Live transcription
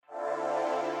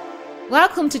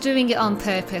Welcome to Doing It On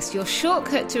Purpose, your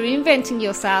shortcut to reinventing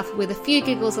yourself with a few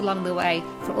giggles along the way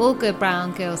for all good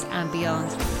brown girls and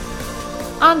beyond.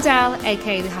 I'm Dal,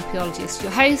 aka The Happyologist,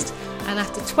 your host, and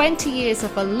after 20 years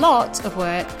of a lot of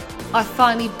work, I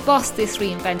finally bossed this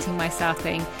reinventing myself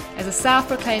thing. As a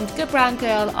self-proclaimed good brown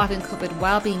girl, I've uncovered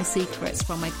well-being secrets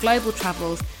from my global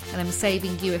travels, and I'm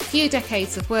saving you a few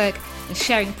decades of work and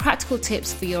sharing practical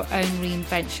tips for your own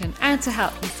reinvention and to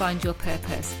help you find your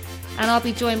purpose. And I'll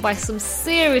be joined by some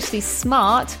seriously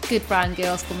smart good brown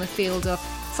girls from the field of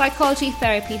psychology,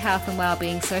 therapy, health and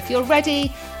wellbeing. So if you're ready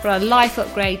for a life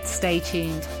upgrade, stay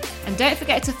tuned. And don't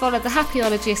forget to follow The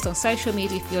Happyologist on social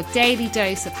media for your daily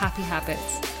dose of happy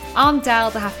habits. I'm Dal,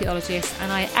 The Happyologist,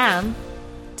 and I am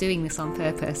doing this on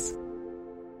purpose.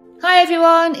 Hi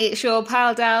everyone, it's your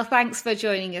pal Dal. Thanks for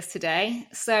joining us today.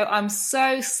 So I'm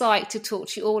so psyched to talk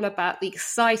to you all about the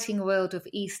exciting world of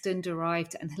Eastern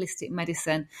derived and holistic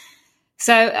medicine.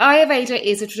 So Ayurveda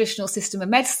is a traditional system of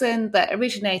medicine that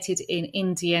originated in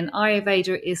India, and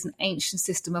Ayurveda is an ancient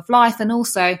system of life and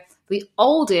also the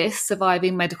oldest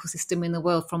surviving medical system in the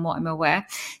world from what I'm aware.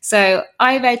 So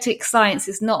Ayurvedic science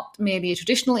is not merely a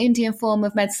traditional Indian form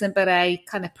of medicine, but a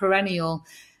kind of perennial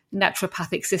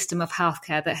naturopathic system of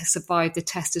healthcare that has survived the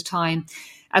test of time,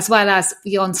 as well as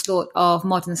the onslaught of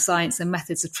modern science and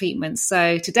methods of treatment.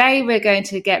 So today we're going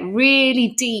to get really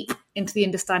deep into the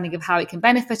understanding of how it can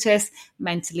benefit us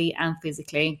mentally and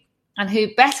physically. And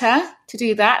who better to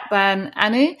do that than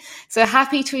Anu? So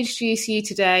happy to introduce you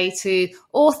today to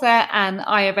author and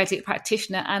Ayurvedic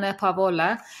practitioner Anna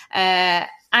Paavola.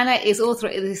 Anna is author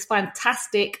of this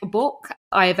fantastic book,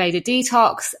 Ayurveda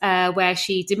Detox, where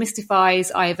she demystifies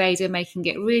Ayurveda, making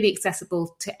it really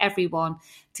accessible to everyone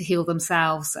to heal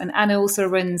themselves. And Anna also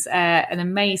runs an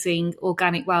amazing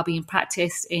organic wellbeing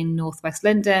practice in Northwest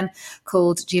London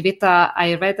called Jivita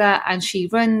Ayurveda, and she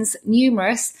runs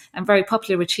numerous and very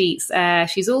popular retreats.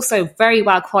 She's also very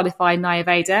well qualified in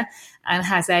Ayurveda and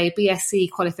has a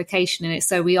BSc qualification in it,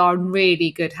 so we are in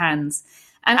really good hands.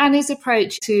 And Anna's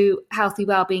approach to healthy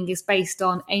wellbeing is based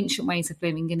on ancient ways of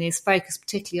living and is focused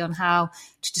particularly on how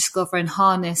to discover and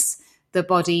harness the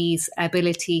body's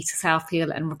ability to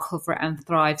self-heal and recover and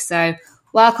thrive. So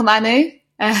welcome, Anu.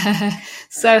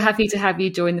 So happy to have you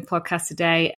join the podcast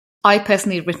today. I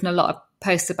personally have written a lot of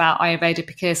posts about Ayurveda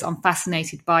because I'm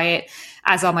fascinated by it,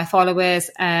 as are my followers.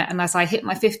 And as I hit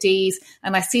my 50s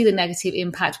and I see the negative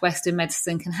impact Western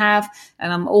medicine can have,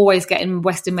 and I'm always getting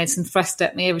Western medicine thrust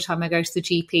at me every time I go to the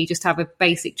GP just to have a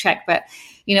basic check. But,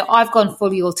 you know, I've gone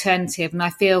fully alternative and I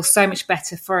feel so much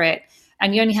better for it.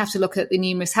 And you only have to look at the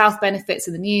numerous health benefits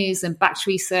in the news and backed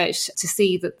research to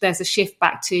see that there's a shift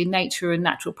back to nature and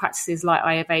natural practices like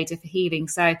Ayurveda for healing.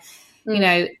 So, you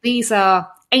know, these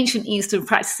are ancient Eastern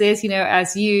practices, you know,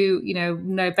 as you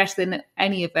know better than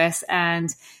any of us.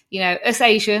 And, you know, us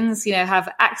Asians, you know, have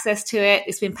access to it.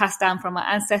 It's been passed down from our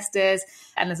ancestors.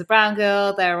 And as a brown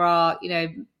girl, there are, you know,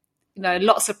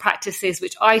 lots of practices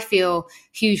which I feel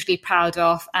hugely proud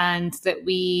of and that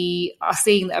we are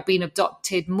seeing that are being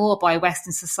adopted more by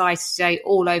Western society today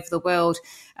all over the world.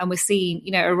 And we're seeing,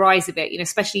 you know, a rise of it, you know,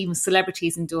 especially even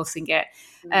celebrities endorsing it.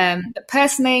 But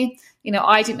personally, you know,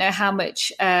 I didn't know how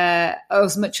much,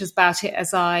 as much about it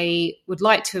as I would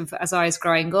like to have as I was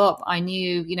growing up. I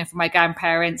knew, you know, from my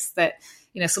grandparents that,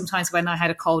 you know, sometimes when I had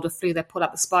a cold or flu, they pull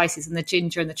out the spices and the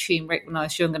ginger and the turmeric when I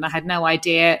was young, and I had no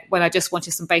idea when I just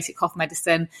wanted some basic cough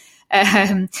medicine.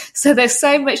 So there's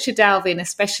so much to delve in,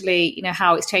 especially, you know,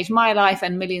 how it's changed my life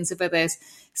and millions of others.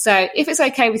 So if it's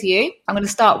okay with you, I'm going to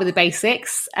start with the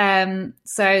basics. So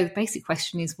the basic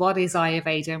question is, what is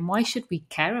Ayurveda and why should we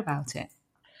care about it?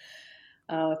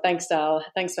 Oh, thanks, Dal.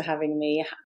 Thanks for having me.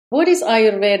 What is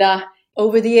Ayurveda?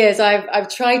 Over the years,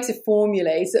 I've tried to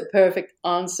formulate a perfect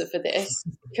answer for this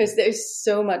because there's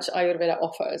so much Ayurveda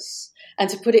offers, and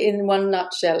to put it in one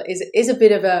nutshell is a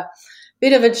bit of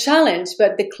a challenge.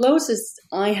 But the closest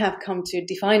I have come to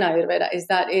define Ayurveda is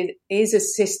that it is a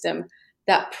system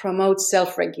that promotes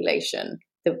self-regulation,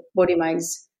 the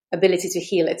body-mind's ability to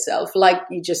heal itself, like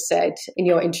you just said in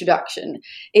your introduction.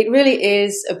 It really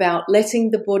is about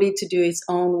letting the body to do its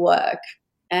own work,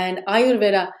 and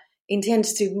Ayurveda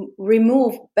intends to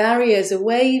remove barriers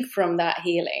away from that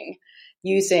healing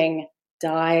using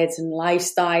diet and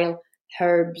lifestyle,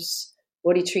 herbs,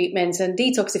 body treatments, and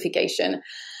detoxification.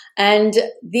 And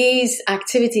these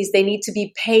activities, they need to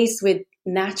be paced with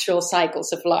natural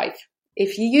cycles of life.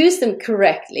 If you use them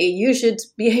correctly, you should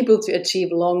be able to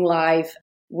achieve long life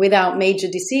without major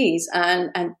disease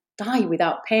and die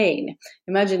without pain.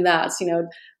 Imagine that, you know,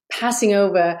 passing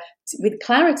over with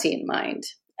clarity in mind.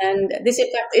 And this, in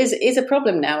fact, is a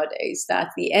problem nowadays,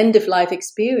 that the end of life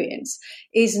experience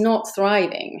is not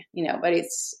thriving, but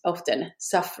it's often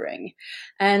suffering.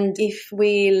 And if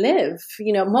we live,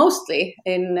 mostly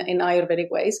in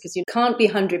Ayurvedic ways, because you can't be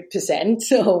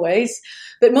 100% always,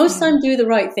 but most time do the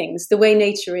right things the way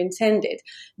nature intended,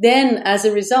 then as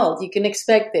a result, you can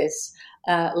expect this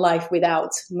life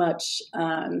without much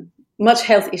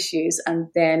health issues, and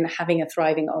then having a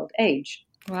thriving old age.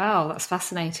 Wow, that's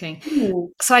fascinating.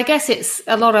 So I guess it's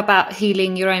a lot about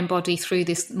healing your own body through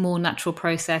this more natural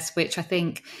process, which I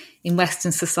think in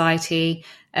Western society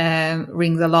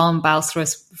rings alarm bells for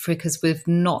us, because we've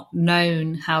not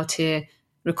known how to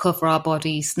recover our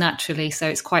bodies naturally. So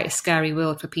it's quite a scary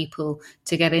world for people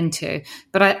to get into.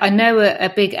 But I know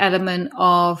a big element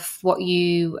of what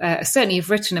you certainly have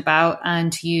written about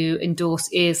and you endorse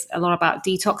is a lot about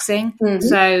detoxing. Mm-hmm.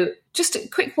 So just a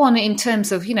quick one in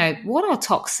terms of, what are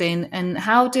toxins and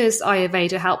how does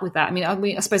Ayurveda help with that? I mean,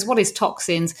 I suppose, what is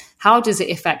toxins? How does it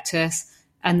affect us?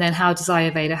 And then how does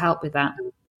Ayurveda help with that?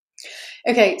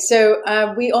 Okay, so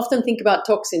we often think about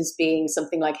toxins being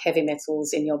something like heavy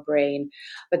metals in your brain,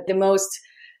 but the most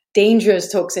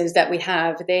dangerous toxins that we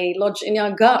have, they lodge in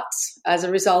our guts as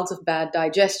a result of bad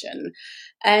digestion.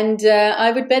 And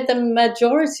I would bet the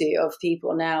majority of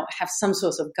people now have some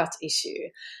sort of gut issue.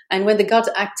 And when the gut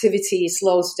activity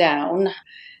slows down,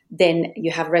 then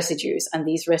you have residues, and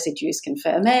these residues can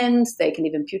ferment, they can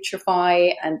even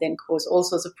putrefy, and then cause all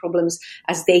sorts of problems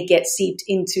as they get seeped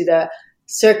into the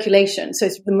circulation. So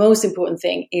the most important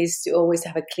thing is to always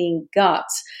have a clean gut.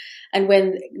 And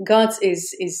when gut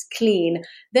is clean,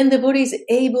 then the body is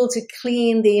able to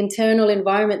clean the internal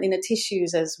environment in the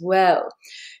tissues as well.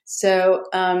 So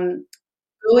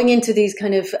going into these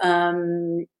kind of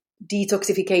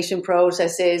detoxification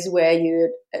processes where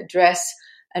you address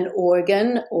an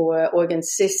organ or organ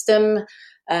system,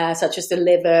 such as the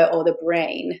liver or the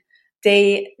brain,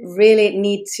 they really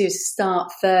need to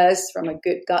start first from a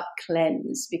good gut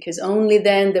cleanse, because only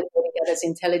then the body gets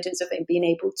intelligence of being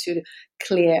able to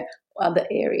clear other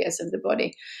areas of the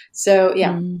body. So,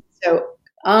 so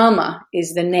ama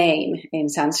is the name in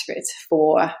Sanskrit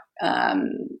for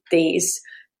these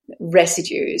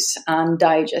residues,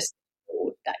 undigested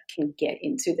food that can get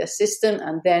into the system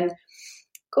and then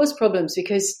cause problems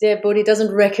because their body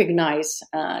doesn't recognize.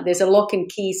 There's a lock and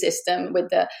key system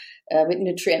with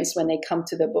nutrients when they come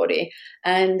to the body,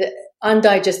 and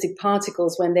undigested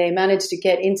particles, when they manage to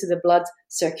get into the blood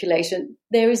circulation,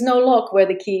 there is no lock where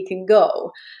the key can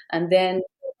go, and then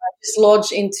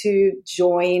dislodge into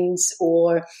joints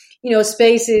or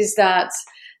spaces that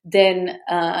then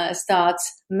start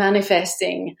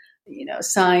manifesting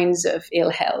signs of ill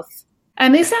health.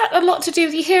 And is that a lot to do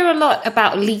with, you hear a lot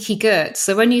about leaky gut.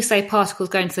 So when you say particles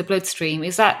going to the bloodstream,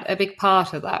 is that a big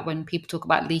part of that when people talk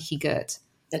about leaky gut?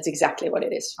 That's exactly what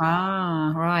it is.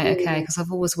 Ah, right. Okay. Because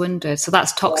I've always wondered. So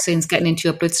that's toxins getting into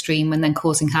your bloodstream and then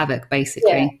causing havoc,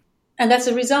 basically. Yeah. And that's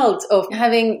a result of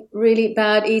having really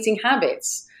bad eating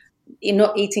habits,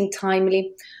 not eating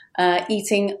timely,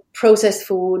 eating processed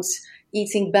foods,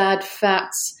 eating bad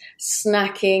fats,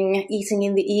 snacking, eating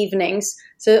in the evenings.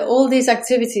 So all these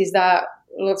activities that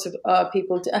lots of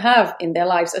people have in their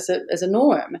lives as a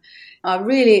norm are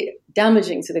really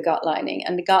damaging to the gut lining,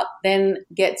 and the gut then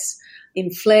gets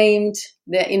inflamed.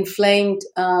 The inflamed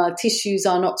tissues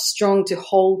are not strong to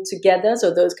hold together,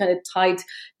 so those kind of tight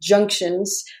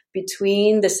junctions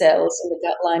between the cells in the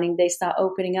gut lining, they start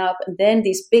opening up, and then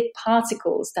these big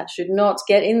particles that should not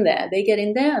get in there, they get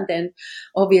in there, and then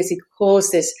obviously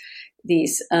cause there's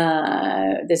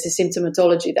a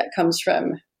symptomatology that comes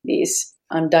from these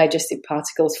undigested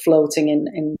particles floating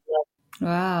in blood.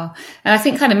 Wow. And I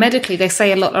think kind of medically, they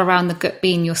say a lot around the gut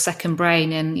being your second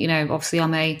brain. And, obviously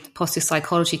I'm a positive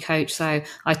psychology coach, so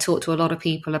I talk to a lot of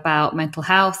people about mental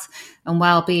health and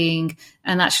well-being.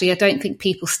 And actually, I don't think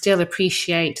people still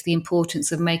appreciate the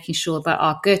importance of making sure that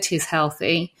our gut is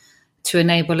healthy to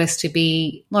enable us to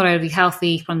be not only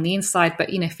healthy from the inside, but,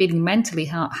 feeling mentally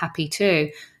happy too.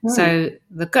 So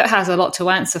the gut has a lot to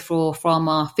answer for from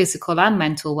our physical and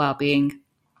mental well-being.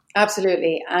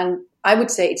 Absolutely. And I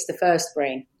would say it's the first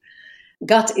brain.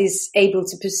 Gut is able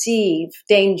to perceive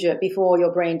danger before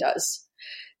your brain does.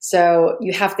 So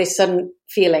you have this sudden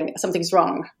feeling something's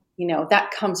wrong,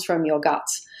 that comes from your gut.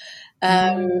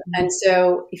 And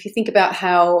so if you think about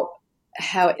how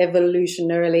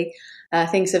evolutionarily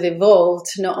things have evolved,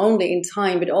 not only in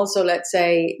time, but also, let's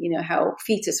say, how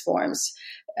fetus forms.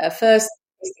 First,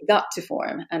 is the gut to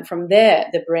form. And from there,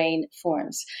 the brain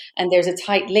forms. And there's a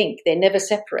tight link. They never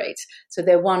separate. So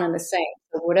they're one and the same.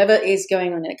 So whatever is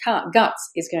going on in the gut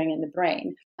is going in the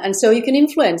brain. And so you can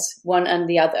influence one and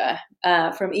the other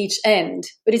from each end.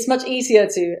 But it's much easier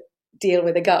to deal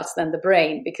with the gut than the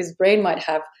brain, because brain might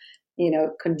have,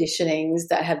 conditionings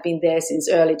that have been there since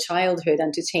early childhood,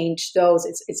 and to change those,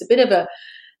 it's a bit of a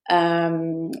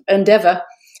endeavor,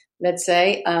 let's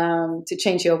say, to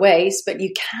change your ways, but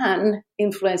you can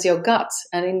influence your gut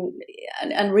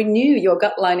and renew your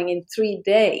gut lining in 3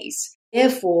 days.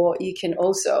 Therefore, you can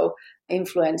also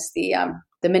influence the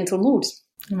mental mood.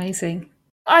 Amazing.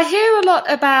 I hear a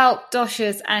lot about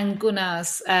doshas and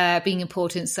gunas being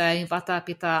important, so vata,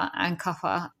 pitta and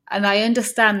kapha. And I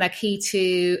understand they're key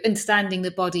to understanding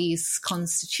the body's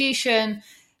constitution.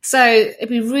 So it'd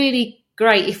be really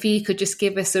great if you could just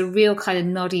give us a real kind of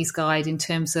noddy's guide in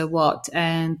terms of what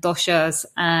doshas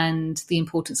and the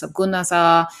importance of gunas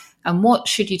are, and what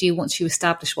should you do once you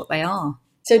establish what they are.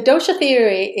 So dosha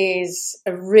theory is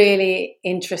a really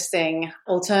interesting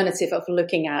alternative of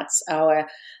looking at our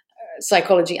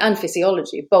psychology and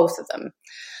physiology, both of them.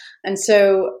 And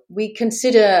so we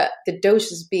consider the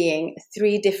doshas being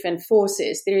 3 different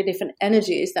forces, 3 different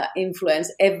energies that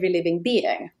influence every living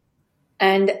being.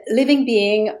 And living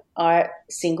beings are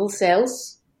single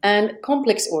cells and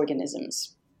complex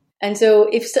organisms. And so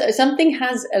if something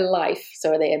has a life,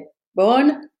 so they are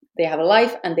born, they have a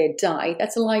life, and they die,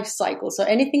 that's a life cycle. So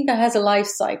anything that has a life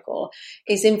cycle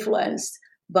is influenced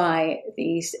by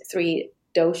these 3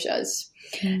 doshas.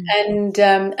 And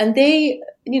they,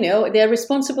 they're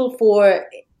responsible for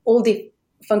all the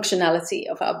functionality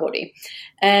of our body.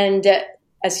 And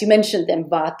as you mentioned, then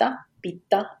vata,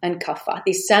 pitta, and kapha,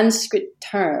 these Sanskrit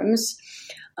terms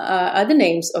are the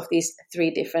names of these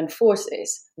 3 different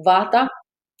forces. Vata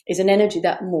is an energy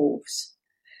that moves.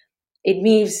 It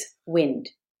means wind.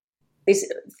 This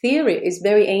theory is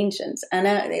very ancient, and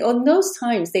on those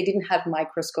times they didn't have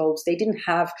microscopes, they didn't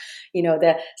have,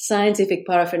 the scientific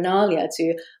paraphernalia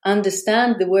to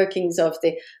understand the workings of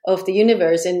the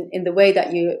universe in the way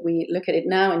that we look at it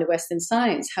now in the Western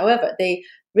science. However, they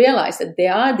realized that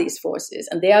there are these forces,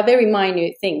 and they are very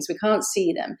minute things. We can't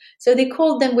see them, so they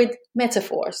called them with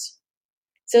metaphors.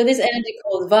 So this energy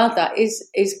called vata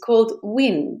is called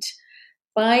wind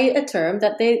by a term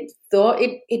that they thought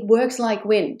it works like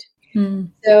wind.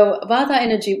 So vata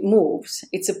energy moves.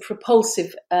 It's a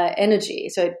propulsive energy.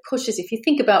 So it pushes. If you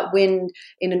think about wind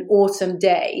in an autumn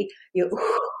day,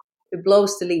 it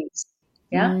blows the leaves.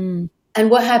 Yeah. And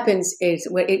what happens is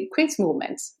it creates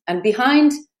movement, and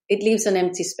behind it leaves an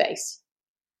empty space.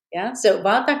 Yeah. So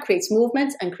vata creates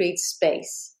movement and creates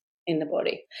space in the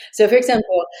body. So, for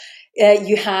example,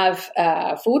 you have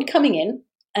food coming in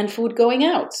and food going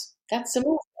out. That's a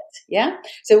movement. Yeah.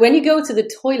 So when you go to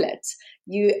the toilet,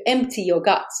 you empty your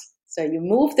gut. So you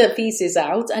move the feces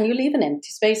out and you leave an empty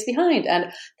space behind.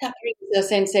 And that brings a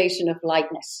sensation of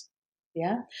lightness.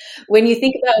 Yeah. When you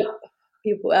think about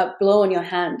people blow on your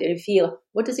hand and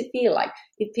what does it feel like?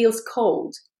 It feels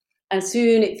cold, and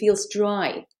soon it feels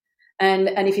dry. And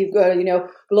if you go,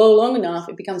 blow long enough,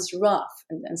 it becomes rough.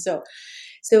 And so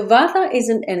vata is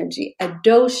an energy, a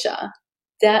dosha,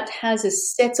 that has a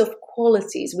set of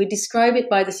qualities. We describe it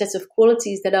by the set of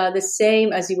qualities that are the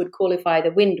same as you would qualify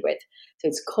the wind with. So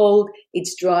it's cold,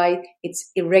 it's dry, it's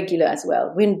irregular as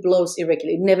well. Wind blows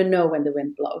irregularly. You never know when the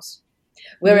wind blows.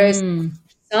 Whereas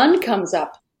sun comes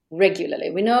up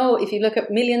regularly. We know, if you look at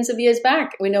millions of years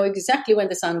back, we know exactly when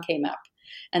the sun came up.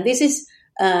 And this is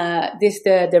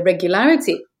the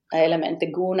regularity element.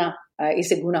 The guna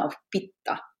is a guna of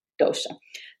pitta dosha.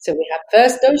 So we have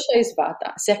first dosha is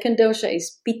vata, second dosha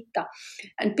is pitta.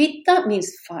 And pitta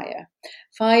means fire.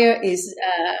 Fire is,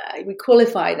 we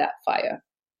qualify that fire.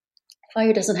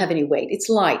 Fire doesn't have any weight. It's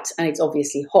light and it's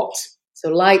obviously hot. So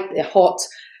light, hot,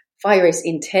 fire is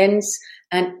intense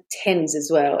and tense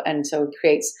as well. And so it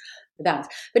creates that.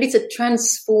 But it's a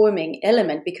transforming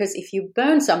element, because if you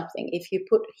burn something, if you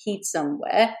put heat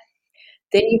somewhere,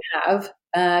 then you have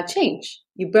change.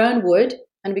 You burn wood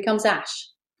and it becomes ash.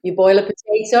 You boil a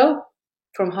potato,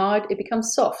 from hard, it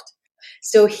becomes soft.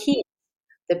 So heat,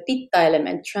 the pitta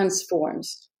element,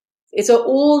 transforms. It's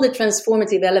all the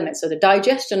transformative elements. So the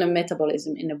digestion and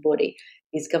metabolism in the body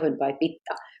is governed by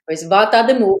pitta. Whereas vata,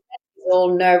 the movement, is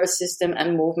all nervous system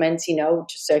and movement,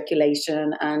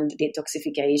 circulation and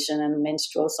detoxification and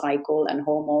menstrual cycle and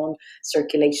hormone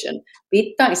circulation.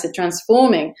 Pitta is a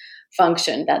transforming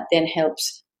function that then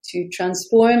helps to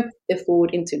transform the food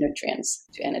into nutrients,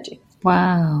 to energy.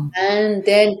 Wow. And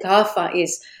then kapha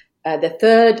is the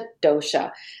third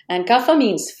dosha. And kapha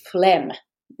means phlegm.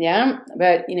 Yeah.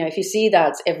 But, if you see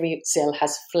that every cell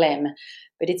has phlegm,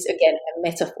 but it's again a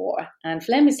metaphor. And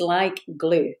phlegm is like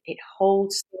glue. It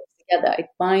holds things together. It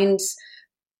binds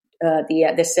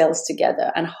the cells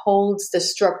together and holds the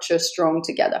structure strong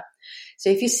together. So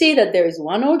if you see that there is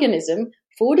one organism,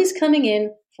 food is coming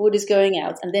in, food is going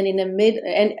out, and then in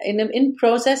the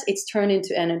process, it's turned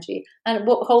into energy. And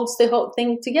what holds the whole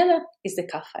thing together is the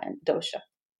kapha and dosha.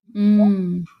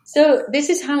 So this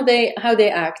is how they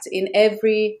act in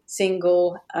every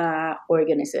single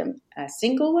organism, a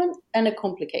single one and a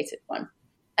complicated one.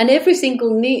 And every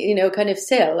single kind of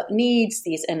cell needs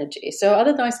these energies. So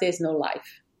otherwise, there's no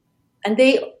life. And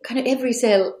every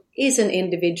cell is an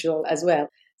individual as well.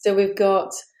 So we've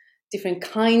got different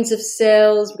kinds of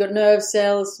cells. We've got nerve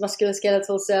cells,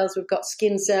 musculoskeletal cells. We've got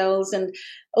skin cells, and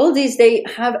all these, they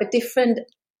have a different,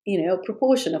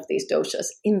 proportion of these doshas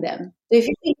in them. So if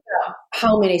you think about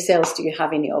how many cells do you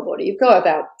have in your body, you've got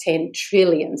about 10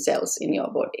 trillion cells in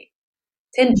your body,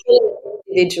 10 trillion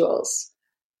individuals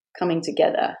coming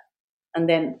together, and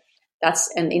then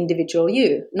that's an individual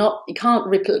you. You can't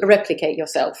replicate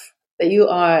yourself, but you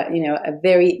are, a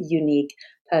very unique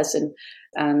person,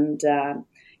 and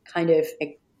kind of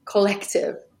a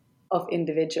collective of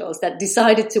individuals that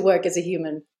decided to work as a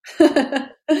human.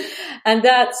 And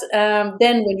that's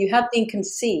then when you have been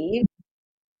conceived,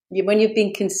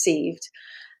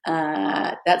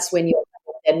 that's when your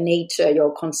nature,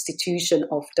 your constitution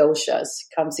of doshas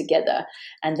come together,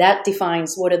 and that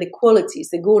defines what are the qualities,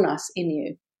 the gunas in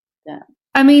you. Yeah.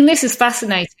 I mean, this is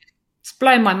fascinating. It's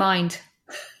blown my mind.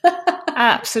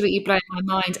 Absolutely blown my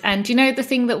mind. And the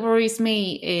thing that worries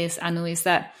me is, Anu, is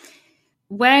that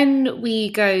when we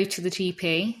go to the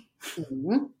GP,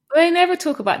 they never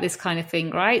talk about this kind of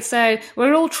thing, right? So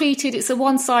we're all treated, it's a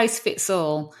one size fits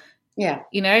all. Yeah.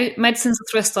 Medicines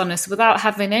are thrust on us without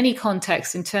having any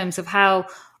context in terms of how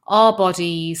our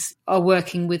bodies are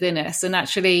working within us. And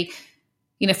actually,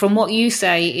 from what you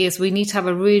say, is we need to have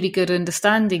a really good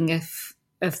understanding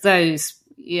of those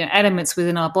elements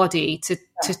within our body to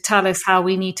tell us how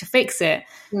we need to fix it.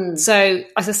 So,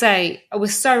 as I say, we're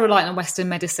so reliant on Western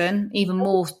medicine, even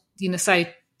more, so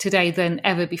today than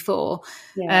ever before.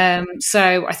 Yeah.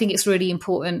 So I think it's really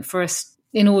important for us,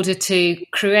 in order to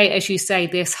create, as you say,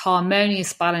 this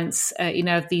harmonious balance,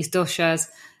 of these doshas,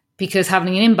 because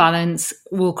having an imbalance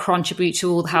will contribute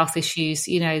to all the health issues,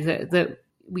 that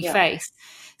we face.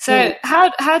 So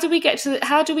how do we get to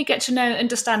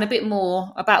understand a bit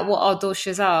more about what our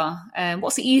doshas are?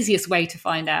 What's the easiest way to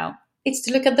find out? It's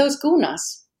to look at those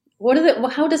gunas.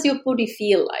 How does your body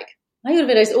feel like?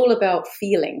 Ayurveda is all about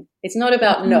feeling. It's not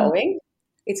about knowing.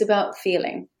 It's about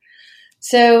feeling.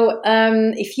 So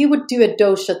if you would do a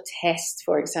dosha test,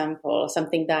 for example,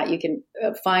 something that you can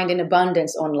find in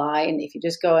abundance online, if you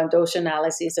just go on dosha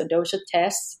analysis or dosha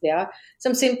tests, there are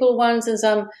some simple ones and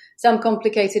some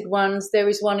complicated ones. There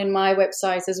is one in my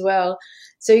website as well.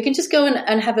 So you can just go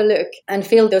and have a look and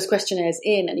fill those questionnaires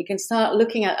in, and you can start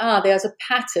looking at, there's a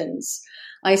patterns.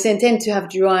 I tend to have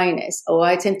dryness, or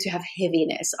I tend to have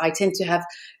heaviness. I tend to have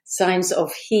signs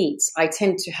of heat. I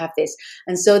tend to have this.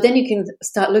 And so then you can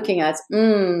start looking at,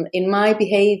 in my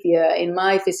behavior, in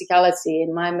my physicality,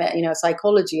 in my,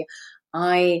 psychology,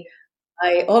 I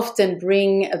often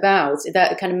bring about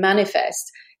that kind of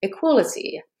manifest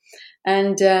equality.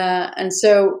 And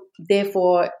so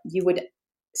therefore you would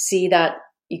see that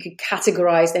you could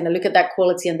categorize, then look at that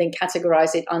quality and then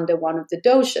categorize it under one of the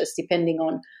doshas, depending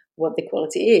on what the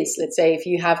quality is. Let's say if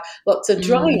you have lots of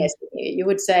dryness, you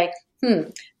would say,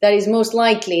 that is most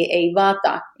likely a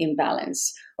vata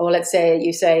imbalance. Or let's say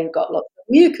you've got lots of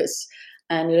mucus,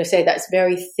 and you say that's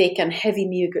very thick and heavy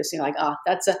mucus. You're like,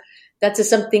 that's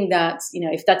something that,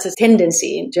 if that's a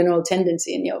general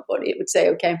tendency in your body, it would say,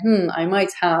 okay, I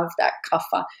might have that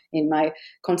kapha in my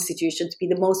constitution to be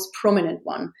the most prominent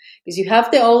one. Because you have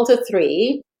all the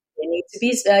three, they need to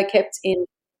be kept in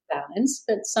balance,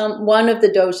 but one of the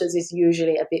doshas is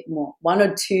usually a bit more, one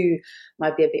or two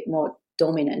might be a bit more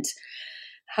dominant.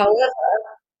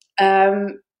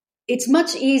 However, it's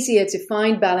much easier to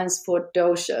find balance for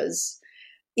doshas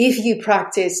if you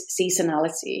practice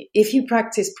seasonality, if you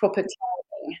practice proper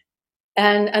timing,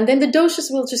 and then the doshas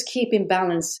will just keep in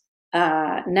balance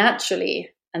naturally.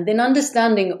 And then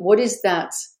understanding what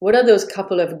are those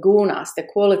couple of gunas, the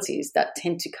qualities that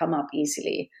tend to come up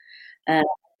easily, and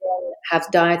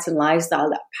have diet and lifestyle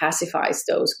that pacifies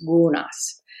those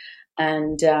gunas,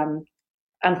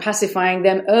 and pacifying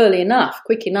them early enough,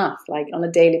 quick enough, like on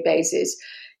a daily basis.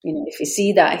 If you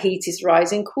see that heat is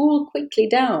rising, cool quickly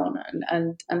down,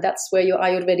 and that's where your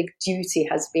Ayurvedic duty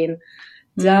has been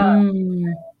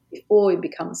done before it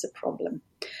becomes a problem.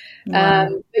 Wow.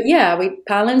 But yeah, we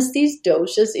balance these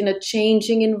doshas in a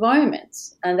changing environment,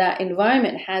 and that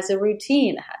environment has a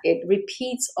routine. It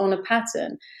repeats on a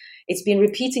pattern. It's been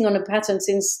repeating on a pattern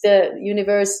since the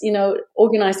universe,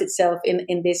 organized itself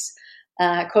in this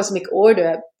cosmic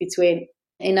order between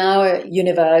in our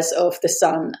universe of the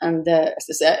sun and the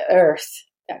earth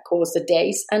that calls the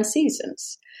days and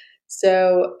seasons.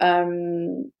 So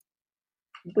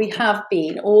we have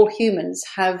been, all humans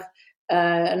have,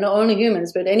 not only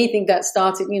humans, but anything that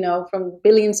started, from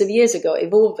billions of years ago,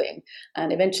 evolving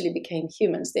and eventually became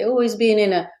humans. They've always been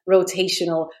in a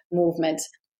rotational movement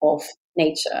of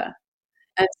nature.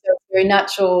 And so it's very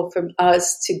natural for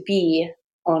us to be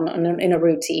in a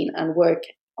routine and work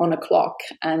on a clock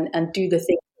and do the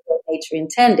things that nature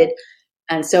intended.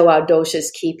 And so our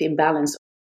doshas keep in balance.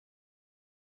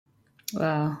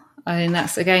 Wow. I mean,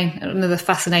 that's, again, another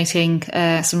fascinating,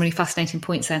 some really fascinating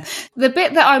points there. The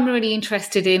bit that I'm really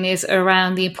interested in is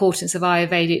around the importance of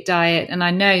Ayurvedic diet. And I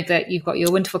know that you've got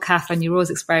your wonderful cafe and you're always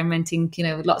experimenting,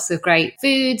 with lots of great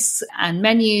foods and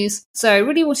menus. So I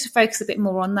really wanted to focus a bit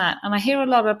more on that. And I hear a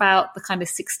lot about the kind of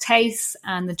 6 tastes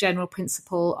and the general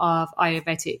principle of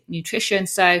Ayurvedic nutrition.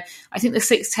 So I think the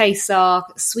 6 tastes are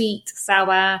sweet,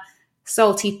 sour,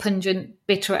 salty, pungent,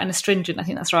 bitter, and astringent. I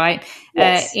think that's right.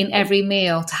 Yes. In every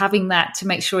meal, to having that to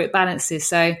make sure it balances.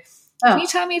 So can you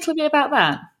tell me a little bit about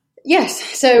that? Yes.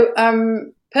 So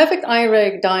perfect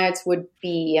Ayurvedic diet would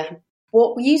be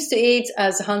what we used to eat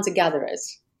as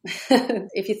hunter-gatherers.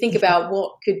 If you think about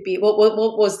what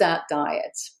was that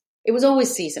diet? It was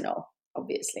always seasonal,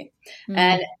 obviously.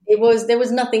 And there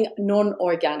was nothing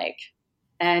non-organic,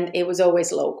 and it was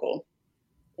always local.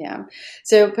 Yeah.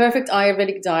 So perfect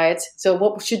Ayurvedic diet. So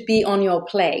what should be on your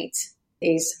plate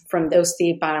is from those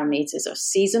 3 parameters of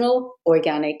seasonal,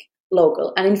 organic,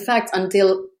 local. And in fact,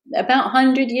 until about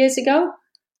 100 years ago,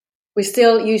 we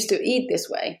still used to eat this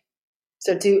way.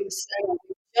 So to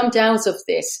jump out of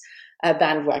this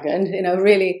bandwagon,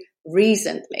 really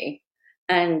recently.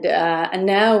 And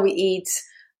now we eat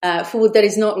food that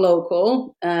is not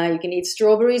local. You can eat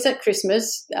strawberries at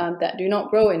Christmas that do not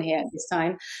grow in here at this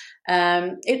time.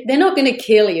 They're not going to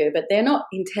kill you, but they're not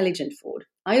intelligent food.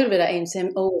 Ayurveda aims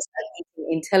always at eating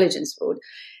intelligence food.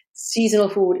 Seasonal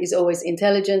food is always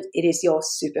intelligent. It is your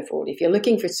superfood. If you're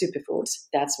looking for superfoods,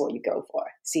 that's what you go for.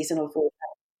 Seasonal food,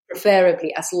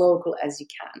 preferably as local as you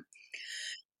can.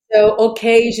 So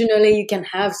occasionally you can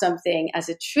have something as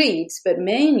a treat, but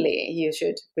mainly you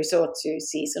should resort to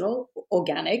seasonal,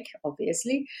 organic,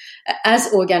 obviously,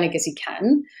 as organic as you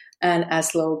can and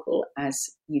as local as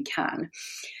you can.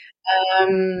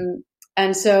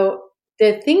 And so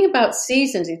the thing about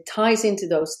seasons, it ties into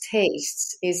those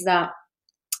tastes, is that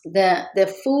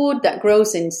the food that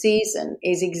grows in season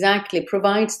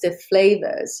provides the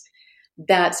flavors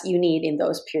that you need in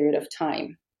those period of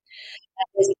time.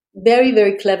 There's a very,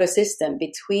 very clever system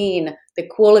between the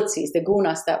qualities, the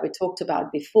gunas that we talked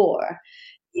about before,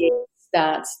 is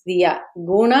that the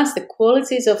gunas, the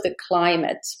qualities of the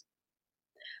climate,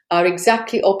 are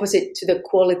exactly opposite to the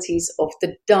qualities of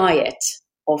the diet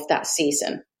of that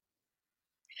season.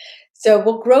 So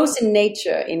what grows in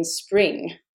nature in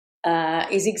spring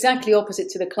is exactly opposite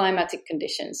to the climatic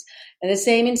conditions, and the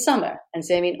same in summer and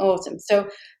same in autumn. So,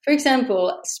 for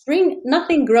example, spring,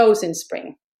 nothing grows in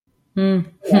spring. So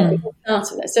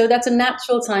that's a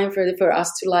natural time for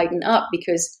us to lighten up,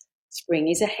 because spring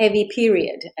is a heavy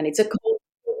period and it's a cold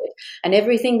period, and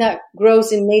everything that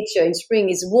grows in nature in spring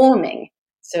is warming.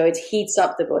 So it heats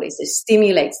up the body, so it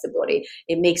stimulates the body,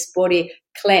 it makes body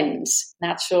cleanse.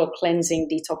 Natural cleansing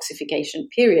detoxification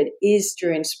period is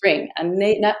during spring, and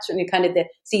naturally kind of the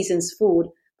season's food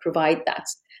provide that.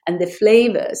 And the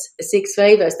flavors, the 6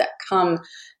 flavors that come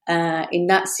in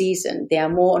that season, they are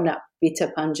more on that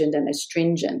bitter, pungent and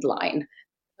astringent line,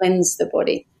 cleanse the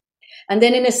body. And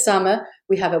then in the summer,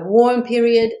 we have a warm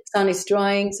period, sun is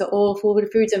drying, so all food,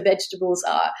 fruits and vegetables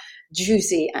are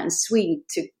juicy and sweet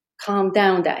to calm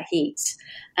down that heat.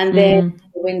 And then in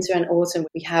winter and autumn,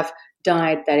 we have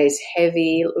diet that is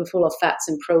heavy, full of fats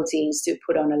and proteins to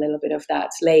put on a little bit of that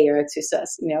layer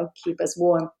to keep us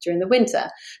warm during the winter.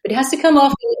 But it has to come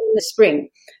off in the spring.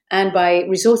 And by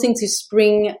resorting to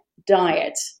spring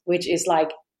diet, which is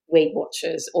like Weight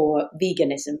Watchers or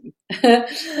veganism,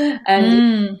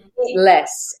 and you eat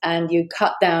less, and you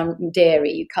cut down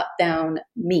dairy, you cut down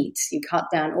meat, you cut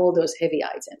down all those heavy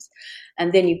items,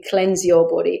 and then you cleanse your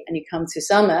body, and you come to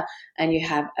summer and you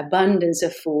have abundance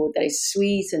of food that is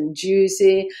sweet and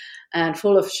juicy and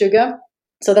full of sugar.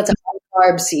 So that's a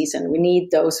high carb season. We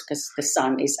need those because the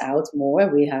sun is out more.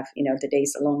 We have, the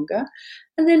days are longer.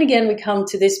 And then again, we come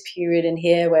to this period in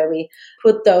here where we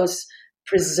put those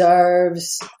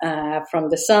preserves from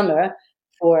the summer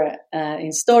for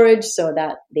in storage, so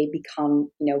that they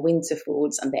become, winter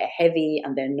foods, and they're heavy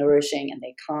and they're nourishing and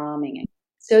they're calming.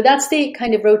 So that's the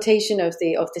kind of rotation of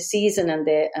the season and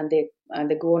the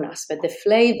gunas. But the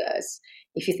flavors,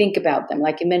 if you think about them,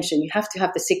 like you mentioned, you have to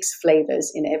have the 6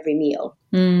 flavors in every meal.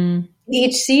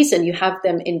 Each season you have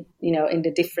them in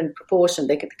the different proportion.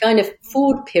 The kind of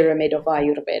food pyramid of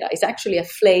Ayurveda is actually a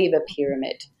flavor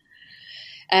pyramid,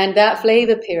 and that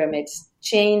flavor pyramid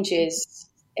changes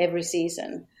every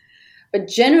season. But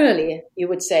generally, you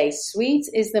would say sweet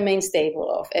is the main staple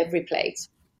of every plate.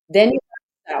 Then you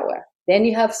have sour. Then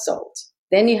you have salt.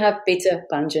 Then you have bitter,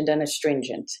 pungent, and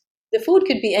astringent. The food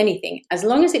could be anything. As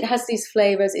long as it has these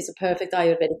flavors, it's a perfect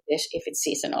Ayurvedic dish if it's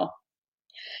seasonal.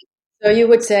 So you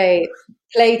would say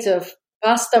plate of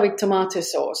pasta with tomato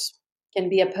sauce can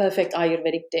be a perfect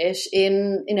Ayurvedic dish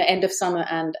in end of summer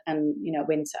and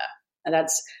winter. And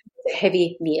that's a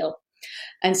heavy meal.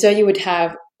 And so you would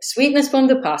have sweetness from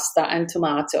the pasta and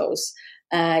tomatoes.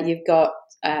 You've got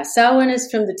sourness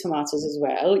from the tomatoes as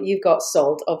well. You've got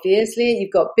salt, obviously.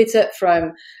 You've got bitter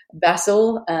from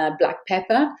basil, black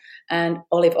pepper, and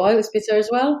olive oil is bitter as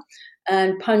well.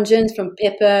 And pungent from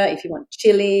pepper, if you want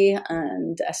chili,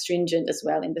 and astringent as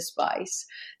well in the spice.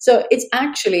 So it's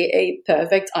actually a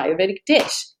perfect Ayurvedic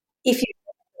dish if you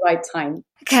have the right time.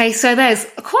 Okay, so there's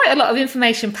quite a lot of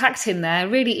information packed in there,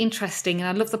 really interesting. And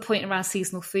I love the point around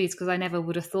seasonal foods, because I never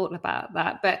would have thought about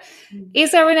that. But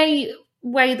is there any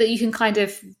way that you can kind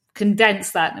of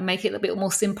condense that and make it a bit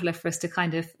more simpler for us to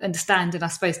kind of understand and I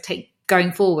suppose take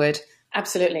going forward?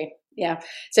 Absolutely. Yeah.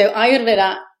 So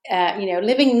Ayurveda,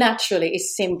 living naturally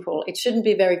is simple. It shouldn't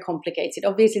be very complicated.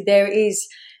 Obviously, there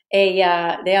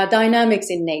are dynamics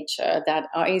in nature that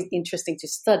are interesting to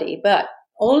study, but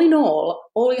all in all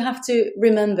you have to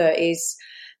remember is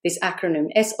this acronym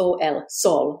SOL,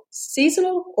 SOL,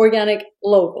 seasonal, organic,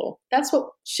 local. That's what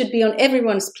should be on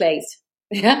everyone's plate.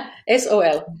 Yeah,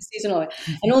 SOL, seasonal.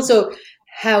 And also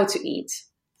how to eat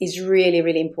is really,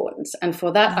 really important. And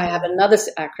for that, I have another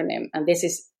acronym, and this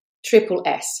is triple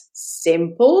S,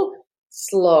 simple,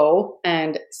 slow,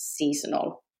 and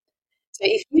seasonal. So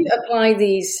if you apply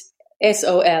these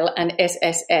SOL and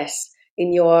SSS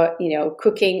in your,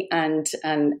 cooking and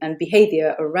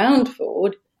behavior around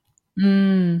food,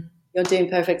 you're doing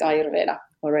perfect Ayurveda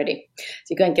already. So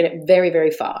you're going to get it very,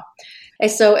 very far.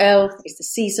 SOL is the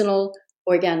seasonal,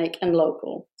 organic, and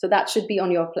local. So that should be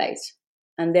on your plate.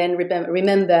 And then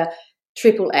remember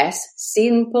triple S,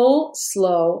 simple,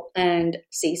 slow, and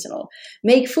seasonal.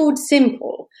 Make food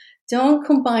simple. Don't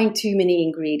combine too many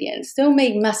ingredients. Don't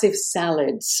make massive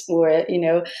salads or,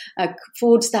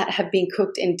 foods that have been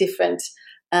cooked in different,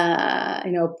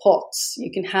 pots.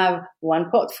 You can have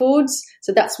one pot foods.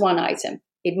 So that's one item.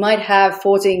 It might have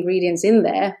 40 ingredients in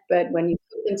there, but when you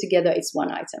put them together, it's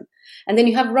one item. And then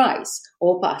you have rice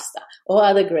or pasta or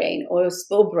other grain or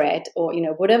bread or,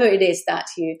 whatever it is that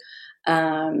you,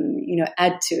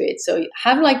 add to it. So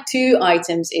have like 2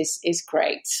 items is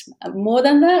great. More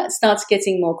than that, it starts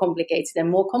getting more complicated.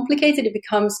 And more complicated it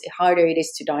becomes, the harder it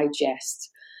is to digest.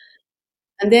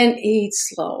 And then eat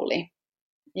slowly.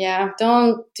 Yeah,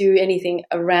 don't do anything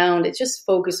around it. Just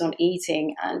focus on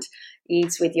eating and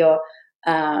eat with your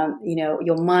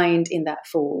mind in that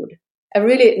food. A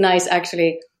really nice,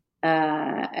 actually,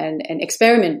 an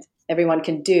experiment everyone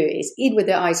can do is eat with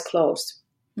their eyes closed.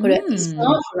 Put a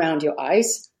scarf around your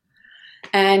eyes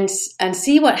and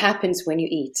see what happens when you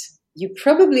eat. You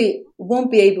probably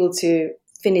won't be able to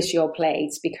finish your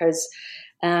plates because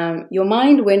your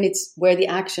mind, when it's where the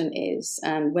action is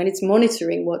and when it's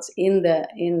monitoring what's in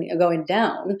going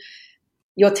down,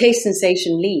 your taste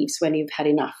sensation leaves when you've had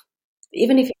enough.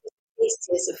 Even if it's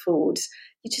tastiest of foods,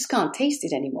 you just can't taste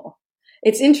it anymore.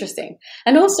 It's interesting.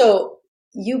 And also,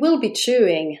 you will be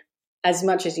chewing as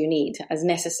much as you need, as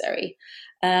necessary.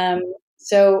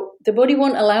 So the body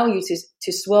won't allow you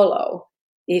to swallow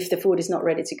if the food is not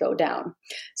ready to go down.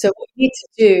 So what you need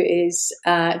to do is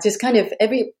just kind of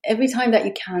every time that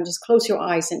you can, just close your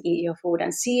eyes and eat your food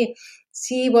and see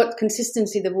what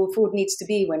consistency the food needs to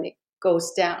be when it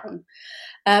goes down.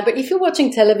 But if you're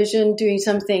watching television, doing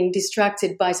something,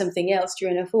 distracted by something else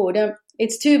during a food,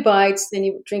 it's 2 bites, then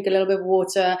you drink a little bit of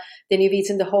water, then you've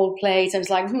eaten the whole plate, and it's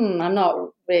like, I'm not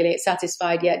really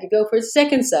satisfied yet. You go for a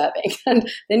second serving, and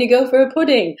then you go for a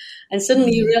pudding, and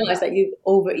suddenly you realize that you've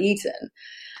overeaten.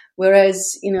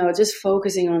 Whereas, just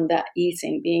focusing on that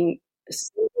eating, being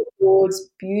foods,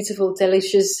 beautiful,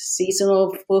 delicious,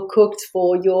 seasonal, cooked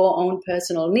for your own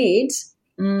personal needs,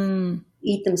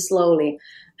 eat them slowly.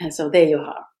 And so there you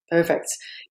are. Perfect.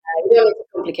 You don't need to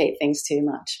complicate things too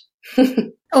much.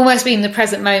 Almost being the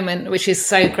present moment, which is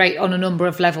so great on a number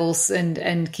of levels,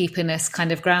 and keeping us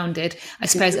kind of grounded, I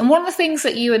suppose. And one of the things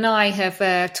that you and I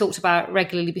have talked about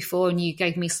regularly before, and you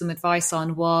gave me some advice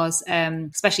on, was,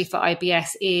 especially for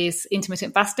IBS, is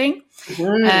intermittent fasting.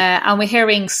 And we're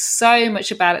hearing so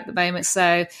much about it at the moment.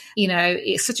 So,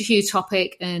 it's such a huge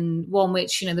topic, and one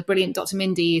which, the brilliant Dr.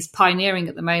 Mindy is pioneering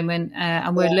at the moment.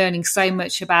 And we're learning so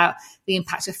much about the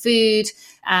impact of food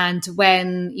and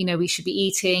when, we should be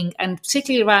eating, and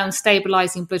particularly around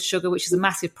stabilizing blood sugar, which is a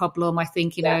massive problem, I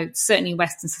think, certainly in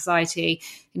Western society,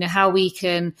 how we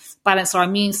can balance our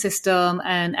immune system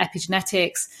and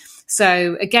epigenetics.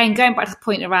 So again, going back to the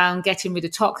point around getting rid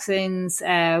of toxins,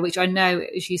 which I know,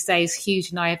 as you say, is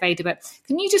huge in Ayurveda, but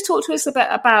can you just talk to us a bit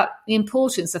about the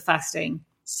importance of fasting?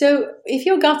 So if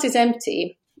your gut is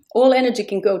empty, all energy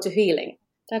can go to healing.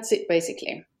 That's it,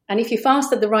 basically. And if you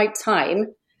fast at the right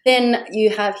time, then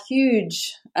you have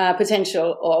huge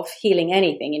potential of healing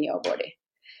anything in your body.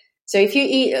 So if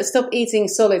you stop eating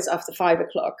solids after 5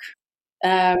 o'clock,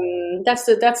 that's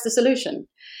the solution.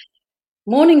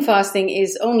 Morning fasting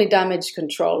is only damage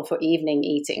control for evening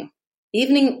eating.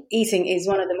 Evening eating is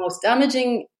one of the most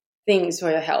damaging things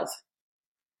for your health.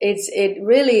 It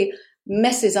really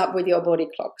messes up with your body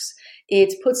clocks.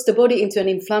 It puts the body into an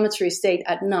inflammatory state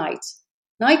at night.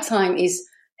 Nighttime is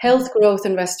health, growth,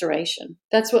 and restoration.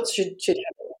 That's what should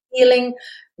happen. Healing,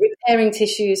 repairing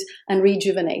tissues, and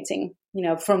rejuvenating,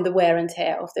 from the wear and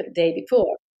tear of the day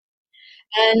before.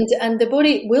 And the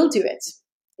body will do it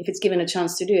if it's given a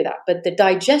chance to do that. But the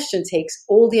digestion takes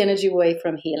all the energy away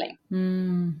from healing.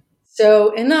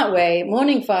 So in that way,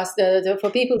 morning fast, for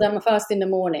people that fast in the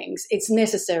mornings, it's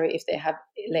necessary if they have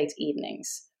late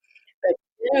evenings. But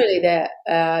generally,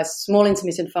 the small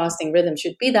intermittent fasting rhythm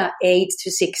should be that 8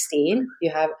 to 16.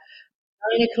 You have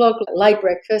 9 o'clock light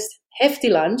breakfast, hefty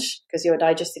lunch, because your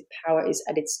digestive power is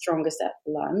at its strongest at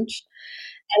lunch.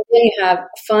 And then you have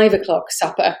 5 o'clock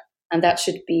supper, and that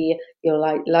should be your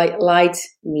light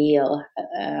meal,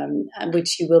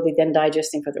 which you will be then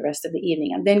digesting for the rest of the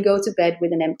evening, and then go to bed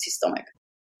with an empty stomach.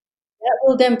 That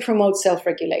will then promote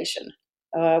self-regulation.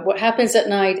 What happens at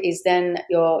night is then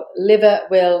your liver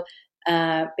will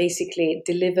basically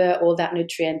deliver all that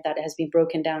nutrient that has been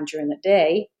broken down during the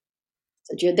day.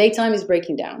 So your daytime is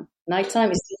breaking down.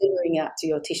 Nighttime is delivering that to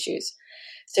your tissues.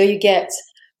 So you get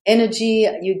energy,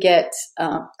 you get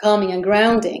calming and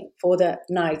grounding for the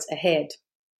night ahead.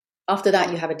 After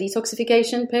that, you have a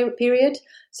detoxification period.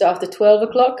 So after 12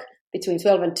 o'clock, between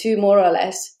 12 and 2, more or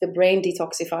less, the brain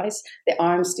detoxifies, the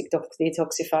arms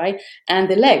detoxify, and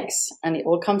the legs. And it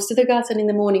all comes to the gut, and in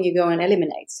the morning you go and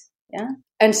eliminate. Yeah.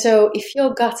 And so if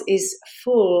your gut is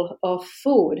full of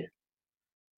food,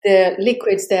 the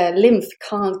liquids, the lymph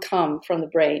can't come from the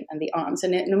brain and the arms.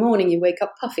 And in the morning you wake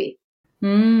up puffy.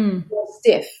 You're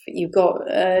stiff, you've got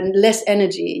less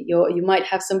energy, you might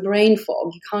have some brain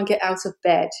fog, you can't get out of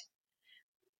bed.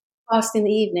 Fast in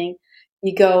the evening,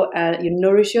 you go and you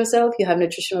nourish yourself, you have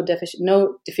nutritional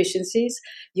no deficiencies,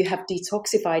 you have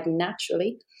detoxified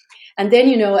naturally, and then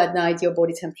at night your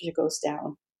body temperature goes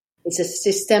down. It's a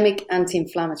systemic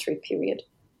anti-inflammatory period.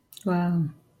 Wow.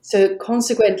 So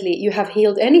consequently, you have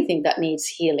healed anything that needs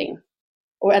healing,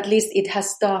 or at least it has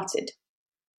started.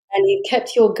 And you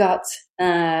kept your gut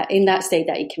in that state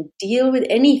that it can deal with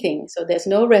anything. So there's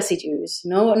no residues,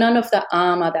 none of the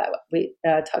ama that we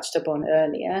touched upon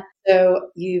earlier. So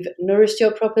you've nourished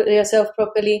yourself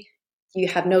properly. You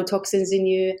have no toxins in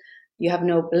you. You have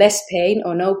less pain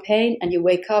or no pain, and you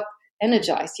wake up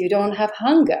energized. You don't have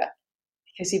hunger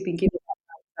because you've been given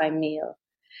that nighttime meal.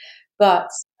 But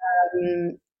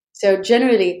so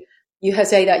generally, you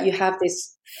say that you have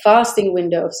this fasting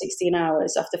window of 16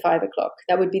 hours after 5 o'clock.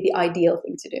 That would be the ideal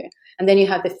thing to do. And then you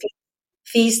have the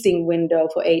feasting window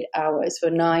for 8 hours for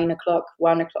 9 o'clock,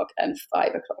 1 o'clock, and 5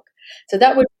 o'clock. So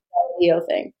that would be the ideal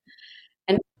thing.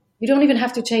 And you don't even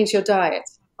have to change your diet.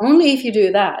 Only if you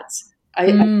do that,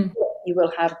 you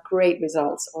will have great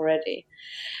results already.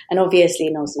 And obviously,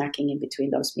 no snacking in between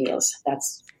those meals.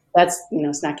 That's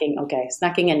snacking. Okay,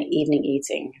 snacking and evening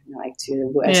eating, like to the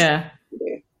worst to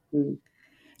do.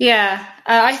 Yeah,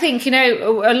 I think,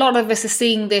 a lot of us are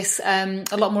seeing this,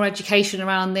 a lot more education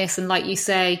around this. And like you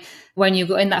say, when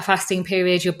you're in that fasting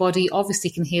period, your body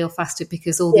obviously can heal faster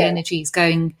because all the energy is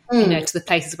going, to the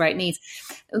places where it needs.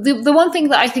 The one thing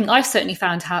that I think I've certainly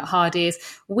found hard is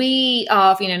we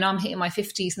are, now I'm hitting my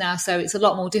 50s now, so it's a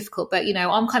lot more difficult. But,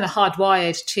 I'm kind of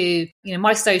hardwired to,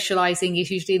 my socializing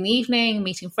is usually in the evening,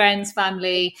 meeting friends,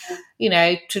 family,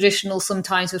 traditional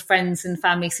sometimes with friends and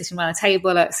family sitting around a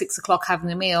table at 6 o'clock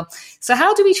having a meal. So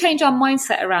how do we change our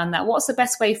mindset around that? What's the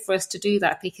best way for us to do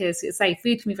that? Because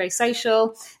food can be very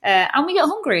social. there and we get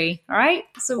hungry, all right?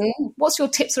 So what's your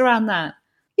tips around that?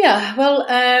 Yeah, well,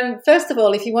 first of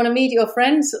all, if you want to meet your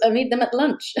friends, meet them at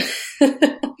lunch.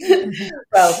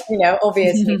 Well,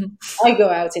 obviously, I go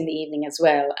out in the evening as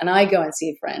well, and I go and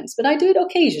see friends, but I do it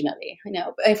occasionally.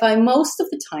 But if most of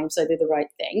the times I do the right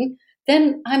thing,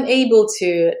 then I'm able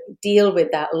to deal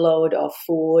with that load of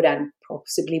food and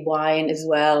possibly wine as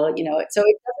well. So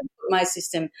it doesn't put my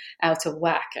system out of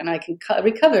whack, and I can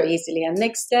recover easily. And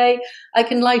next day, I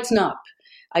can lighten up.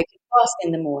 I can fast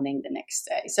in the morning the next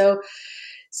day. So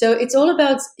it's all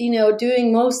about,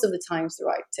 doing most of the times the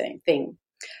right thing.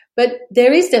 But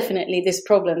there is definitely this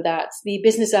problem that the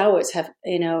business hours have,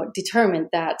 determined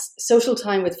that social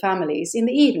time with families in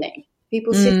the evening.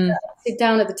 People sit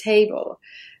down at the table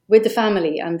with the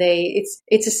family, and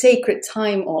it's a sacred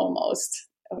time almost.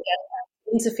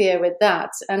 Interfere with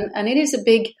that, and it is a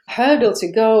big hurdle to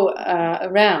go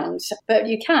around, but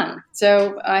you can.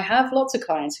 So I have lots of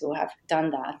clients who have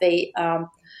done that.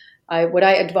 What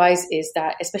I advise is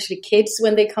that, especially kids,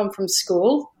 when they come from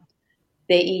school,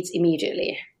 they eat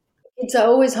immediately. Kids are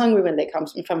always hungry when they come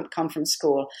from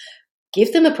school.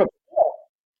 Give them a proper meal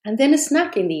and then a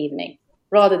snack in the evening,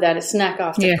 rather than a snack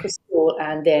after school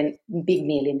and then big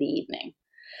meal in the evening.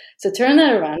 So turn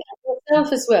that around. And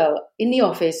yourself as well, in the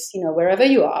office, wherever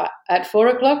you are, at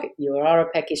 4:00, you are a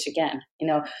peckish again.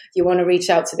 You want to reach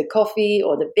out to the coffee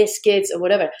or the biscuits or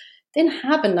whatever. Then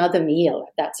have another meal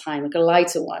at that time, like a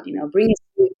lighter one, bring a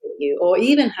soup with you, or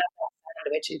even have a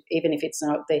sandwich, even if it's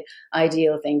not the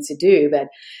ideal thing to do, but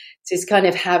just kind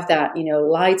of have that,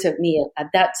 lighter meal at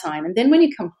that time. And then when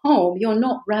you come home, you're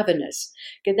not ravenous.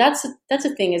 Okay, that's a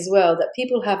thing as well, that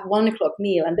people have 1:00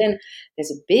 meal, and then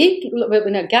there's a big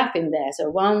gap in there. So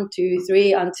 1, 2,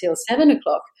 3 until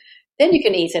 7:00. Then you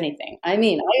can eat anything. I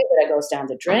mean, Ayurveda goes down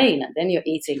the drain, and then you're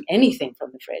eating anything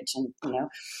from the fridge. And,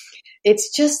 it's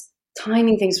just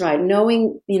timing things right,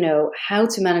 knowing, how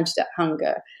to manage that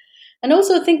hunger. And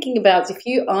also thinking about, if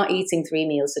you are eating 3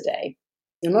 meals a day,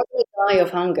 you're not going to die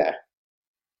of hunger.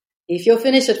 If you're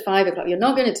finished at 5:00, you're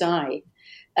not going to die.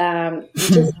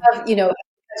 You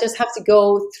just have to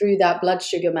go through that blood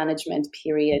sugar management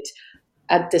period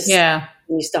at this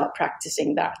when you start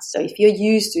practicing that. So if you're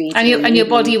used to eating, and your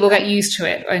body will get used to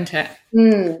it, won't it?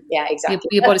 Yeah, exactly.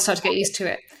 Your body starts to get used to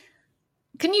it.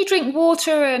 Can you drink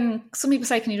water? And some people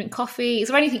say, can you drink coffee? Is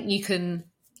there anything you can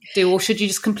do, or should you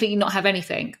just completely not have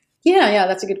anything? Yeah,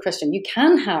 that's a good question. You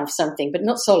can have something, but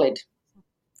not solid.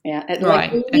 Yeah,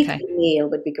 right. Okay. A meal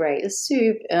would be great. A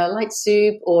soup, light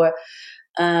soup, or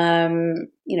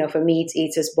for meat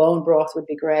eaters, bone broth would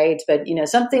be great. But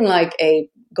something like a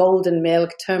golden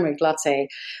milk turmeric latte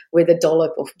with a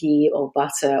dollop of ghee or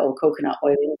butter or coconut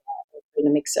oil in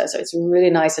a mixer. So it's really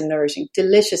nice and nourishing,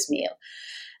 delicious meal.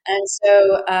 And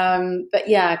so,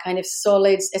 kind of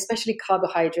solids, especially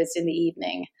carbohydrates in the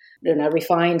evening.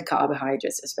 Refined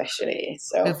carbohydrates especially.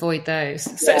 So avoid those.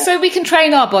 So we can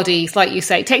train our bodies, like you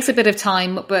say. It takes a bit of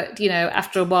time, but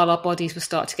after a while our bodies will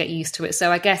start to get used to it.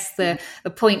 So I guess the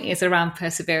point is around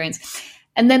perseverance.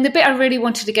 And then the bit I really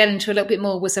wanted to get into a little bit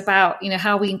more was about,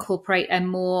 how we incorporate a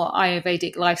more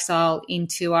Ayurvedic lifestyle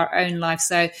into our own life.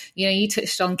 So, you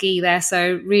touched on ghee there.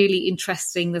 So really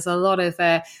interesting. There's a lot of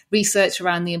research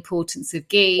around the importance of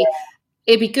ghee. Yeah.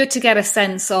 It'd be good to get a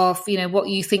sense of, what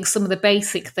you think some of the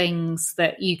basic things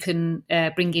that you can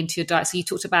bring into your diet. So you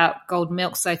talked about golden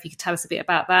milk. So if you could tell us a bit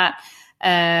about that.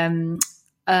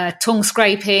 Tongue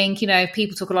scraping,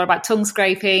 people talk a lot about tongue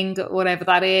scraping, whatever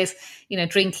that is,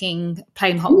 drinking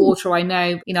plain hot water. I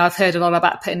know, I've heard a lot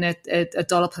about putting a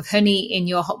dollop of honey in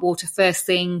your hot water first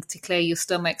thing to clear your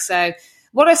stomach. So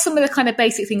what are some of the kind of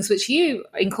basic things which you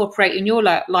incorporate in your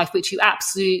life, which you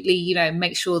absolutely,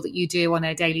 make sure that you do on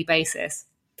a daily basis?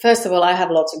 First of all, I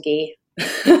have lots of ghee.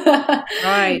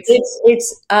 Right.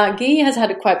 It's ghee has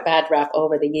had a quite bad rap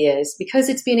over the years because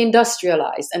it's been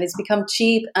industrialized and it's become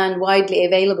cheap and widely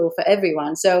available for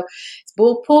everyone. So it's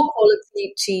poor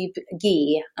quality, cheap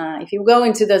ghee. If you go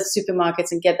into the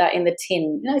supermarkets and get that in the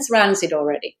tin, it's rancid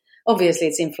already. Obviously,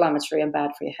 it's inflammatory and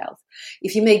bad for your health.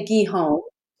 If you make ghee home,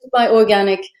 buy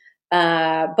organic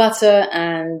butter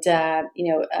and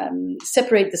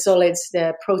separate the solids,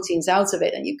 the proteins out of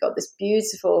it, and you've got this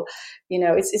beautiful,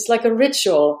 it's like a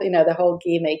ritual, the whole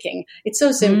ghee making. It's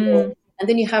so simple. And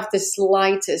then you have the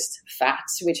slightest fat,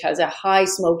 which has a high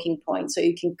smoking point, so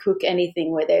you can cook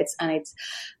anything with it, and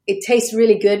it tastes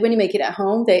really good when you make it at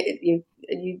home.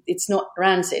 It's not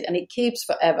rancid, and it keeps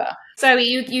forever. So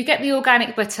you get the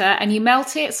organic butter and you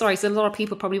melt it. Sorry, so a lot of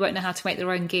people probably won't know how to make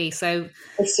their own ghee. So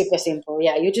it's super simple.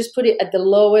 Yeah, you just put it at the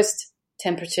lowest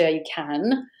temperature you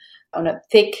can on a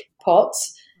thick pot.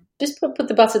 Just put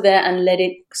the butter there and let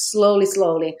it slowly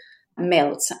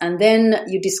melt, and then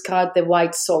you discard the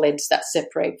white solids that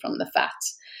separate from the fat.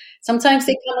 Sometimes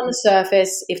they come on the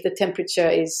surface. If the temperature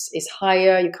is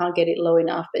higher, you can't get it low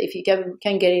enough. But if you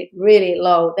can get it really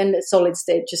low, then the solids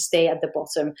just stay at the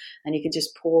bottom, and you can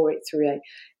just pour it through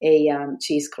a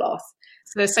cheesecloth.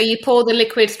 So you pour the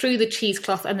liquid through the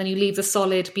cheesecloth, and then you leave the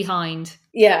solid behind.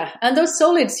 Yeah, and those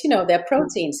solids, they're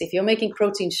proteins. If you're making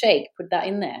protein shake, put that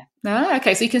in there. Oh,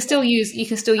 okay. So you can still use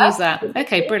that.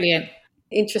 Okay, brilliant.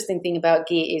 Interesting thing about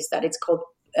ghee is that it's called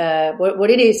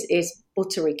what it is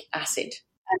butyric acid.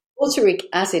 And butyric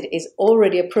acid is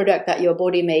already a product that your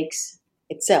body makes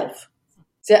itself.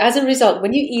 So as a result,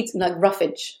 when you eat like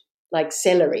roughage, like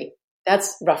celery,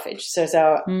 that's roughage. So it's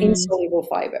our insoluble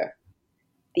fiber.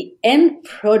 The end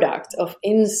product of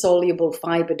insoluble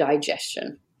fiber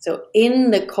digestion, so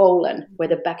in the colon where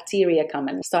the bacteria come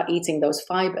and start eating those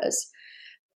fibers,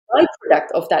 the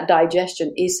byproduct of that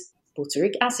digestion is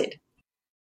butyric acid.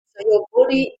 So your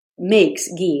body makes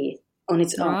ghee on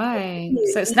its own. Right.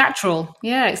 So it's natural.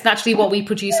 Yeah, it's naturally what we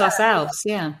produce ourselves.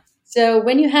 Yeah. So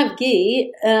when you have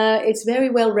ghee, it's very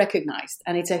well recognized,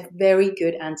 and it's a very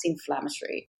good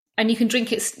anti-inflammatory. And you can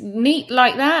drink it neat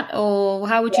like that, or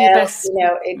how would you best?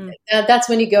 That's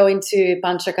when you go into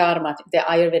Panchakarma, the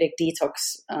Ayurvedic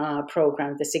detox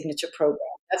program, the signature program.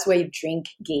 That's where you drink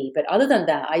ghee. But other than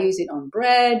that, I use it on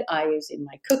bread. I use it in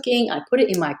my cooking. I put it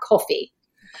in my coffee.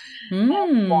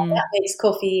 That makes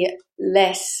coffee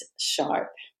less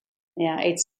sharp. Yeah,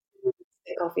 it's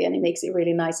coffee, and it makes it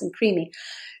really nice and creamy.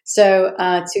 So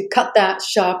to cut that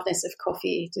sharpness of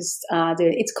coffee,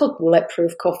 it's called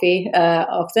bulletproof coffee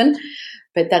often,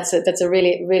 but that's a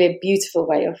really, really beautiful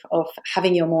way of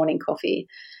having your morning coffee.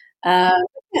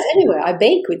 Anyway, I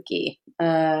bake with ghee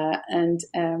and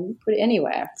put it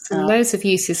anywhere. So loads of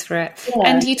uses for it. Yeah.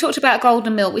 And you talked about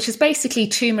golden milk, which is basically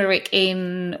turmeric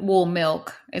in warm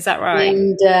milk. Is that right?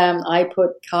 And I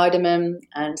put cardamom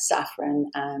and saffron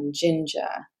and ginger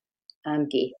and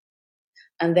ghee.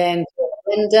 And then for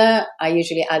blender, I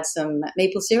usually add some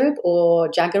maple syrup or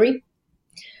jaggery,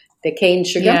 the cane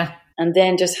sugar, and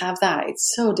then just have that.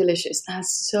 It's so delicious and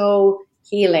so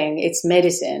healing. It's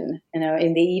medicine,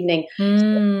 in the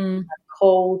evening.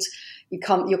 Cold,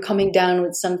 you're coming down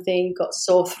with something, you've got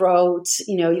sore throat,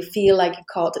 you feel like you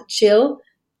caught a chill,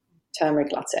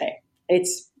 turmeric latte.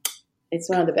 It's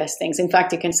one of the best things. In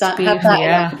fact, you can have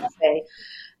that latte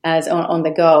as on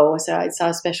the go. So it's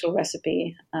our special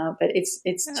recipe, but it's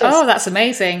just that's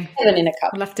amazing. Heaven in a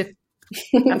cup. We'll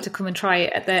have to come and try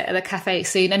it at the cafe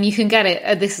soon. And you can get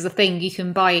it. This is a thing, you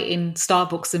can buy it in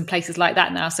Starbucks and places like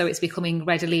that now. So it's becoming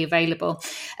readily available.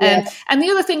 And the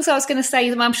other things I was going to say,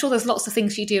 I'm sure there's lots of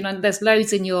things you do, and there's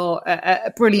loads in your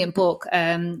brilliant book,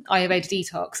 Ayurveda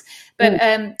Detox. But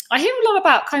I hear a lot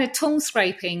about kind of tongue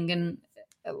scraping, and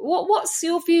what's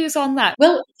your views on that?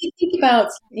 Well, if you think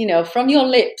about, from your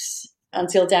lips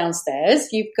until downstairs,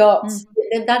 you've got,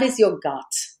 that is your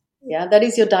gut. Yeah, that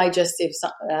is your digestive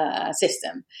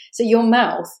system. So your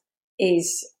mouth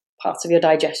is part of your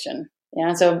digestion.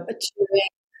 Yeah, so chewing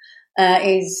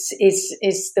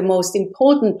is the most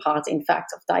important part, in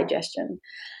fact, of digestion.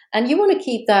 And you want to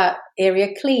keep that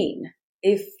area clean.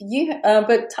 If you,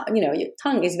 your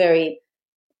tongue is very,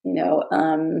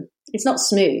 it's not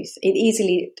smooth.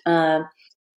 It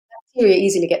bacteria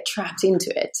easily get trapped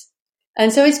into it.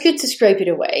 And so it's good to scrape it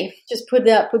away. Just put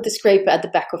the scraper at the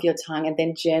back of your tongue and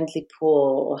then gently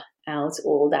pull out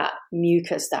all that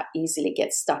mucus that easily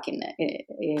gets stuck on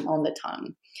the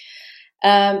tongue.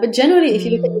 But generally, if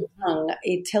you look at the tongue,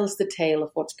 it tells the tale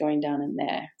of what's going down in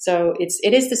there. So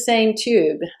it is the same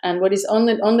tube, and what is on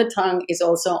the tongue is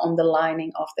also on the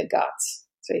lining of the gut.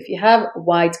 So if you have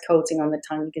white coating on the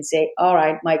tongue, you can say, all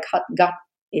right, my gut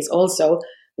is also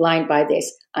lined by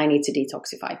this. I need to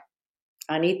detoxify.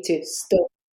 I need to stop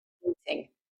eating.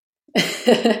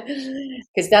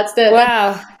 Because that's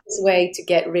the way to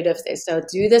get rid of this. So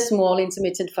do the small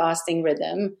intermittent fasting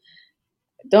rhythm.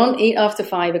 Don't eat after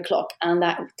 5 o'clock, and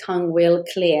that tongue will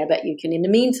clear. But you can, in the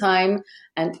meantime,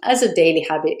 and as a daily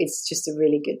habit, it's just a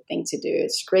really good thing to do.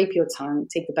 Scrape your tongue,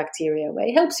 take the bacteria away.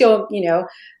 It helps your,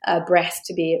 breath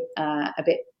to be a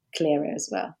bit clearer as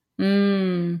well.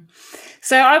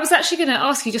 So I was actually going to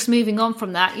ask you, just moving on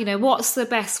from that, what's the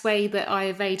best way that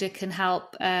Ayurveda can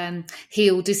help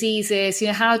heal diseases?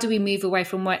 How do we move away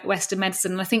from Western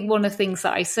medicine? And I think one of the things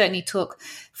that I certainly took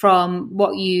from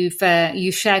what you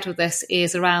shared with us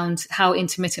is around how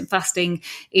intermittent fasting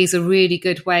is a really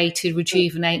good way to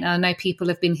rejuvenate. Now, I know people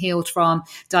have been healed from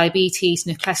diabetes,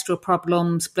 cholesterol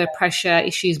problems, blood pressure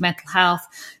issues, mental health.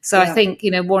 So I think,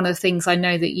 one of the things I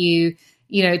know that you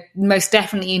most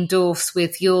definitely endorse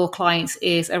with your clients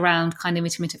is around kind of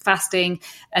intermittent fasting.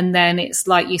 And then it's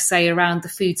like you say, around the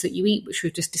foods that you eat, which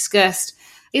we've just discussed.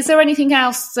 Is there anything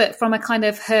else that from a kind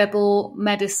of herbal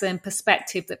medicine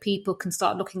perspective that people can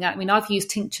start looking at? I mean, I've used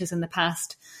tinctures in the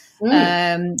past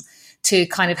to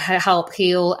kind of help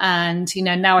heal. And,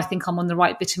 now I think I'm on the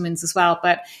right vitamins as well.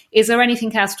 But is there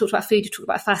anything else? You talked about food, you talked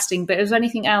about fasting, but is there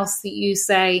anything else that you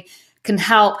say can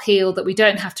help heal, that we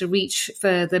don't have to reach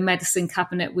for the medicine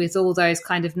cabinet with all those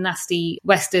kind of nasty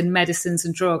Western medicines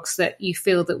and drugs that you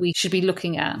feel that we should be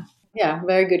looking at? Yeah,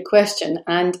 very good question.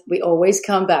 And we always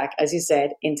come back, as you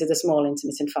said, into the small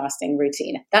intermittent fasting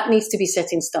routine. That needs to be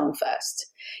set in stone first.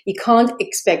 You can't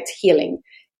expect healing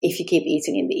if you keep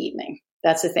eating in the evening.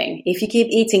 That's the thing. If you keep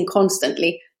eating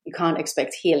constantly, you can't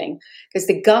expect healing, because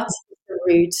the gut is the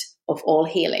root of all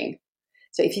healing.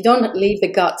 So if you don't leave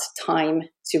the gut time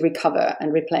to recover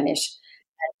and replenish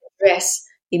and address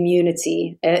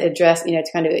immunity, to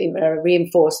kind of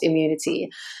reinforce immunity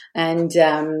and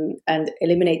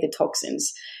eliminate the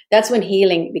toxins, that's when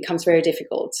healing becomes very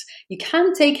difficult. You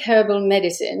can take herbal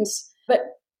medicines, but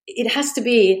it has to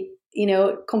be,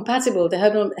 compatible.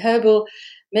 The herbal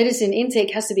medicine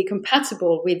intake has to be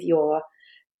compatible with your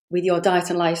diet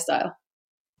and lifestyle.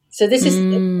 So this is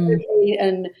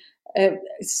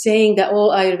saying that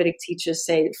all Ayurvedic teachers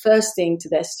say the first thing to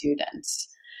their students: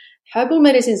 herbal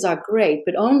medicines are great,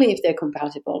 but only if they're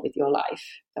compatible with your life.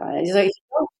 So if you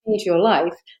don't change your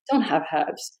life, don't have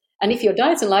herbs. And if your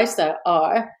diet and lifestyle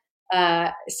are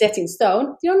set in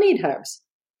stone, you don't need herbs.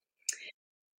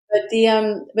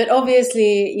 But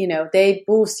obviously, they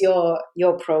boost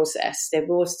your process. They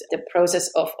boost the process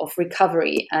of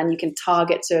recovery, and you can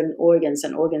target certain organs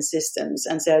and organ systems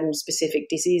and certain specific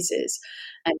diseases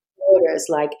and disorders.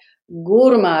 Like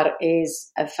gurmar is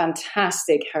a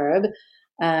fantastic herb.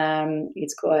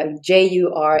 It's called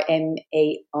Jurmar,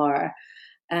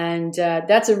 and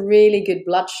that's a really good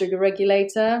blood sugar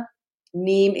regulator.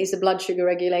 Neem is a blood sugar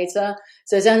regulator.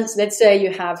 So let's say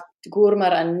you have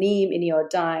gurmar and neem in your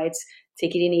diet.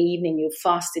 Take it in the evening. You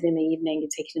fast it in the evening. You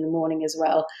take it in the morning as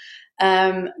well.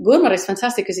 Gurmar is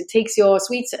fantastic because it takes your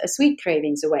sweet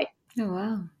cravings away. Oh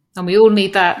wow! And we all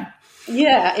need that.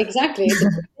 Yeah, exactly. It's a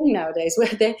thing nowadays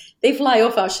where they fly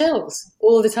off our shelves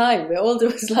all the time. We're all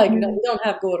just like, no, we don't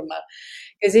have gurmar,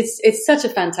 because it's such a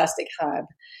fantastic herb.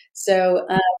 So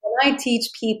when I teach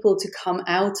people to come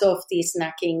out of the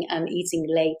snacking and eating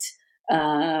late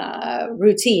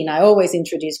routine, I always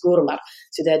introduce gurmar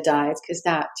to their diet, because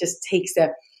that just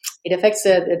it affects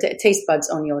the taste buds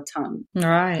on your tongue.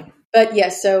 Right. But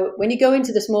yes, so when you go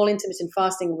into the small intermittent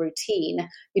fasting routine,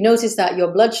 you notice that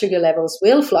your blood sugar levels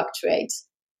will fluctuate,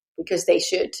 because they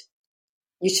should.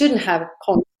 You shouldn't have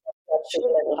constant blood sugar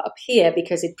level up here,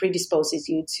 because it predisposes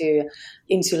you to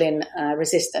insulin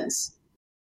resistance.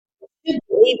 You should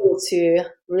be able to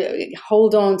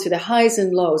hold on to the highs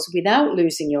and lows without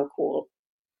losing your cool.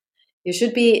 You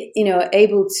should be,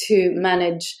 able to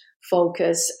manage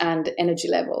focus and energy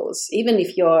levels, even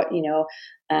if you're,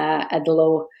 at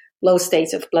the low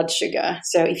state of blood sugar.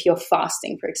 So if you're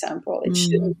fasting, for example, it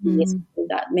shouldn't be something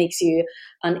that makes you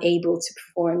unable to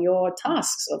perform your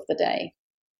tasks of the day.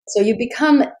 So you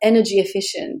become energy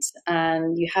efficient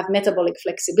and you have metabolic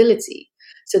flexibility.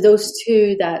 So those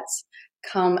two that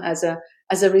come as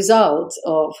a result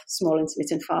of small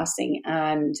intermittent fasting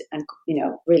and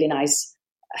really nice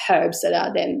herbs that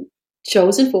are then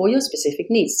chosen for your specific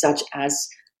needs, such as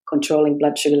controlling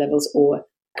blood sugar levels or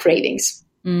cravings.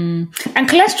 And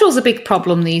cholesterol is a big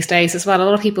problem these days as well. A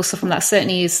lot of people suffer from that,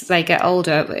 certainly as they get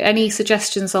older. Any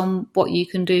suggestions on what you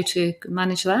can do to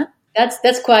manage that?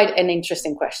 That's quite an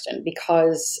interesting question,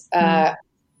 because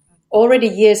already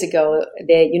years ago,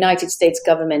 the United States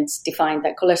government defined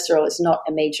that cholesterol is not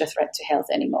a major threat to health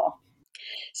anymore.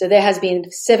 So there has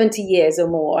been 70 years or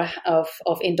more of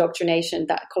indoctrination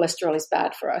that cholesterol is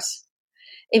bad for us.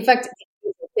 In fact,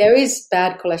 there is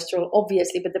bad cholesterol,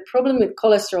 obviously, but the problem with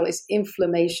cholesterol is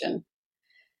inflammation.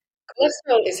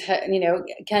 Cholesterol is,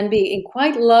 can be in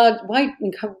quite large,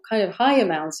 kind of high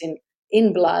amounts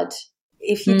in blood.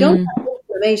 If you don't have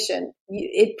inflammation,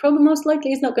 it probably most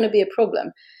likely is not going to be a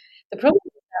problem. The problem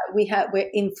is that we're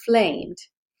inflamed,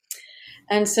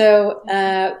 and so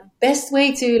best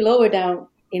way to lower down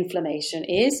inflammation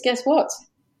is, guess what?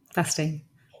 Fasting.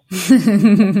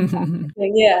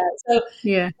 Yeah. So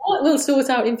that will sort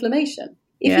out inflammation.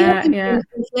 If you have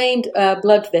inflamed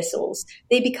blood vessels,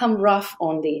 they become rough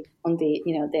on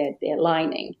their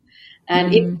lining,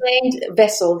 and inflamed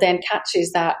vessel then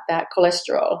catches that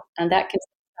cholesterol, and that can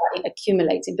start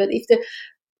accumulating. But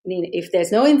if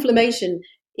there's no inflammation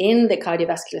in the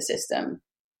cardiovascular system,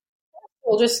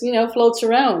 Or just, floats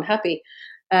around happy,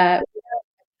 without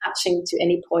attaching to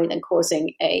any point and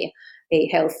causing a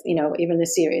health, even a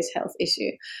serious health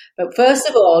issue. But first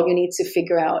of all, you need to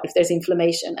figure out if there's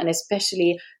inflammation, and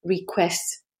especially request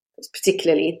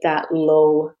particularly that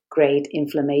low grade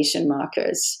inflammation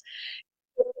markers.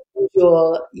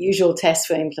 Usual tests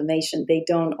for inflammation, they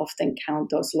don't often count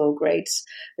those low grades.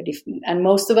 And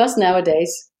most of us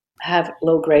nowadays have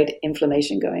low grade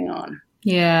inflammation going on.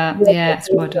 Yeah,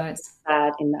 it's what it's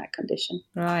bad in that condition.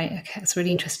 Right, okay, that's really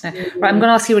interesting. Right, I'm going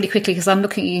to ask you really quickly, because I'm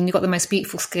looking at you and you've got the most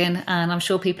beautiful skin, and I'm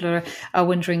sure people are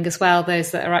wondering as well, those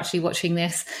that are actually watching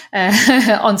this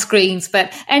on screens.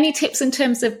 But any tips in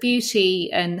terms of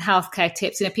beauty and healthcare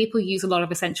tips? People use a lot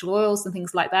of essential oils and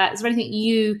things like that. Is there anything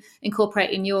you incorporate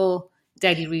in your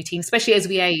daily routine, especially as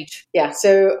we age? Yeah,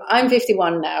 so I'm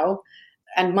 51 now.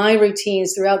 And my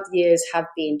routines throughout the years have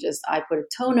been just, I put a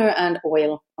toner and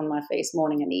oil on my face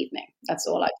morning and evening. That's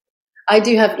all I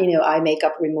do have, eye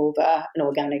makeup remover, an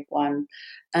organic one.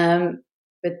 But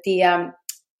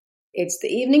it's the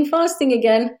evening fasting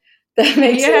again that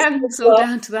makes it's all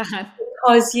down to that.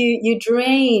 Because you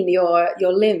drain your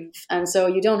lymph, and so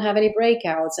you don't have any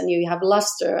breakouts, and you have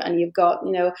luster, and you've got,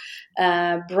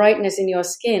 brightness in your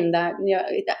skin that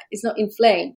it's not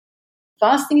inflamed.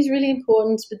 Fasting is really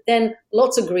important, but then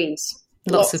lots of greens.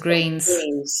 Lots of greens.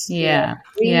 Yeah.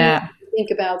 Think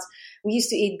about, we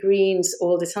used to eat greens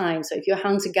all the time. So if you're a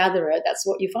hunter-gatherer, that's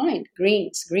what you find.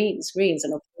 Greens. And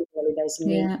occasionally there's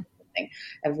something,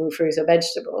 every fruit or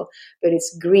vegetable, but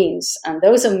it's greens. And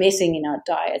those are missing in our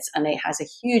diets, and it has a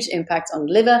huge impact on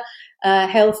liver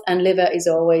health, and liver is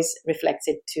always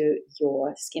reflected to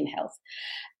your skin health.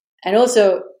 And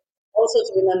also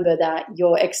to remember that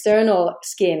your external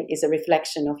skin is a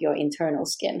reflection of your internal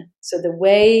skin. So the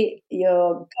way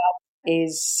your gut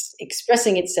is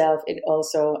expressing itself, it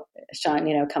also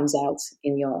comes out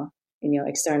in your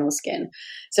external skin.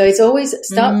 So it's always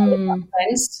start with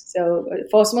cleansed. So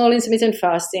for small intermittent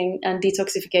fasting and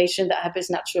detoxification that happens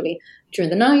naturally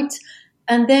during the night,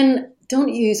 and then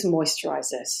don't use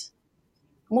moisturizers.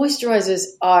 Moisturizers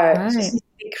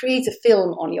they create a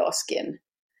film on your skin,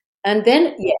 and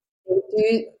then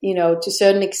they do, to a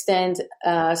certain extent,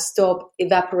 stop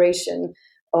evaporation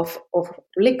of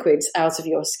liquids out of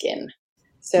your skin.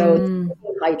 So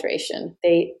hydration,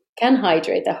 they can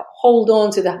hydrate, they hold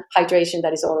on to the hydration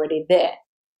that is already there.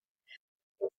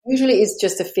 Usually it's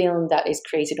just a film that is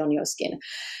created on your skin.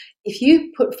 If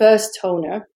you put first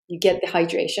toner, you get the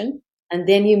hydration, and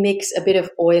then you mix a bit of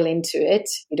oil into it.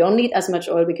 You don't need as much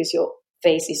oil because your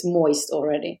face is moist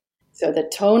already. So the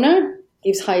toner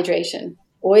gives hydration.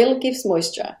 Oil gives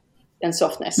moisture and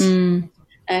softness.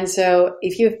 And so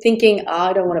if you're thinking,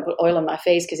 I don't want to put oil on my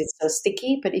face because it's so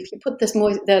sticky, but if you put the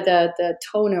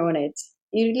toner on it,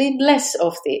 you need less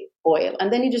of the oil,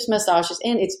 and then you just massage it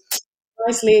in. It's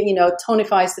nicely,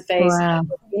 tonifies the face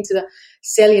into the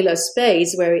cellular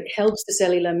space, where it helps the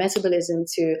cellular metabolism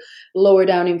to lower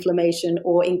down inflammation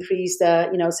or increase the,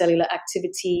 cellular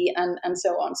activity and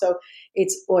so on. So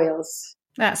it's oils.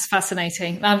 That's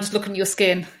fascinating. I'm just looking at your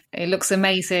skin. It looks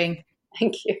amazing.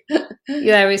 Thank you.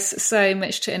 There is so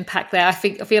much to unpack there. I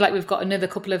feel like we've got another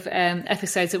couple of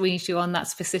episodes that we need to do on that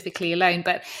specifically alone,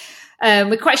 but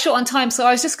we're quite short on time. So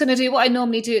I was just going to do what I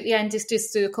normally do at the end, is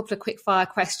just do a couple of quick fire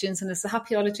questions. And as a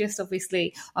happyologist,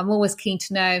 obviously, I'm always keen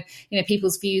to know,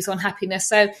 people's views on happiness.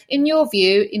 So in your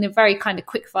view, in a very kind of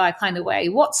quick fire kind of way,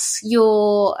 what's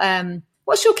your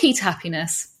key to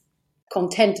happiness?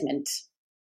 Contentment.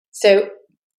 So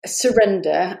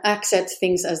surrender, accept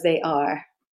things as they are,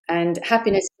 and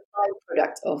happiness is a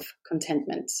byproduct of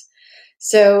contentment.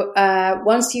 So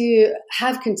once you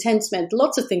have contentment,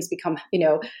 lots of things become,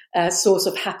 a source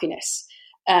of happiness.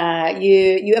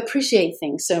 You appreciate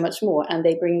things so much more, and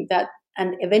they bring that,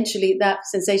 and eventually that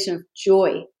sensation of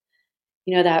joy,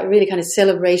 that really kind of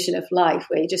celebration of life,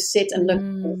 where you just sit and look,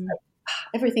 and like,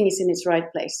 everything is in its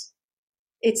right place.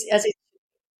 It's as it,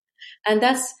 and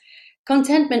that's.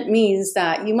 Contentment means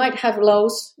that you might have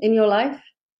lows in your life,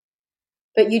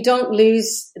 but you don't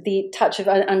lose the touch of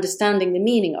understanding the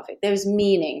meaning of it. There's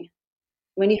meaning.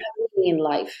 When you have meaning in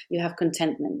life, you have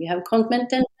contentment. You have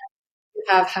contentment, you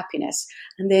have happiness,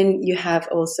 and then you have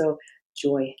also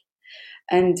joy.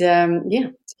 And that's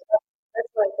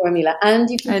my formula.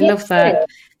 And you can love that.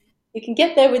 You can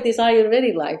get there with this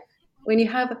Ayurvedic life. When you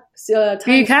have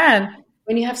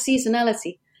when you have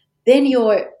seasonality,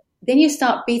 then you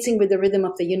start beating with the rhythm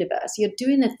of the universe. You're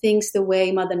doing the things the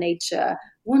way Mother Nature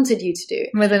wanted you to do.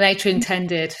 Mother Nature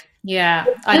intended. Yeah,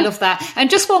 I love that. And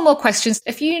just one more question.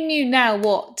 If you knew now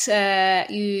what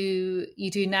you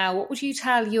do now, what would you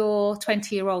tell your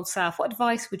 20-year-old self? What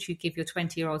advice would you give your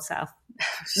 20-year-old self?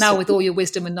 now with all your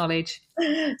wisdom and knowledge.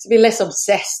 To be less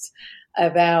obsessed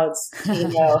about,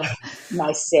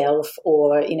 myself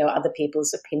or, other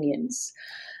people's opinions.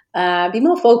 Be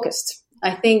more focused.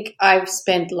 I think I've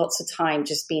spent lots of time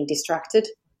just being distracted,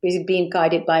 being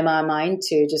guided by my mind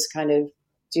to just kind of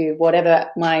do whatever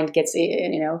mind gets,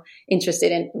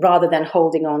 interested in, rather than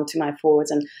holding on to my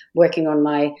thoughts and working on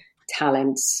my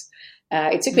talents.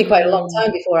 It took me quite a long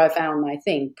time before I found my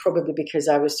thing, probably because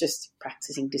I was just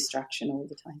practicing distraction all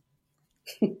the time.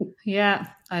 Yeah,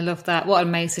 I love that. What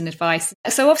amazing advice.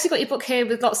 So obviously got your book here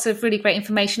with lots of really great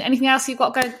information. Anything else you've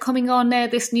got coming on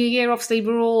this new year? Obviously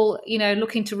we're all,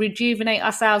 looking to rejuvenate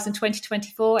ourselves in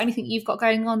 2024. Anything you've got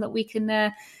going on that we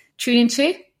can tune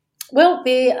into? Well,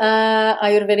 the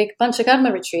Ayurvedic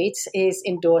Panchakarma retreat is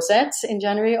in Dorset in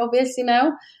January, obviously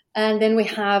now. And then we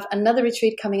have another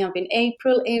retreat coming up in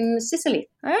April in Sicily.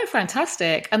 Oh,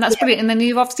 fantastic. And that's brilliant. And then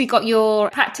you've obviously got your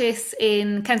practice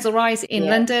in Kensal Rise in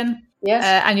London. Yes.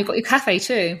 And you've got your cafe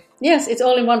too. Yes, it's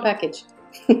all in one package.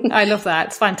 I love that.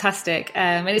 It's fantastic.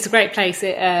 And it's a great place.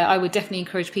 I would definitely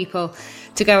encourage people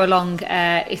to go along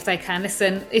if they can.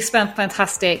 Listen, it's been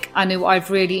fantastic. I know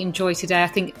I've really enjoyed today. I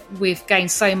think we've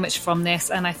gained so much from this.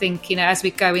 And I think, as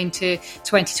we go into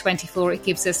 2024, it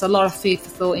gives us a lot of food for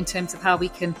thought in terms of how we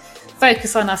can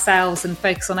focus on ourselves and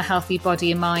focus on a healthy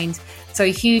body and mind. So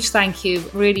a huge thank you.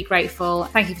 Really grateful.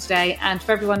 Thank you for today. And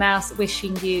for everyone else,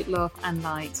 wishing you love and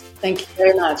light. Thank you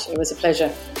very much. It was a pleasure.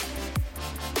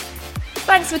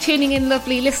 Thanks for tuning in,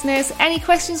 lovely listeners. Any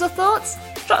questions or thoughts?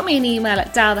 Drop me an email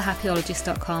at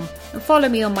dalthehappyologist.com and follow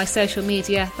me on my social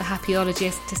media, The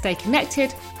Happyologist, to stay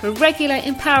connected for regular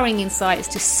empowering insights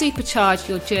to supercharge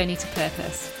your journey to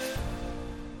purpose.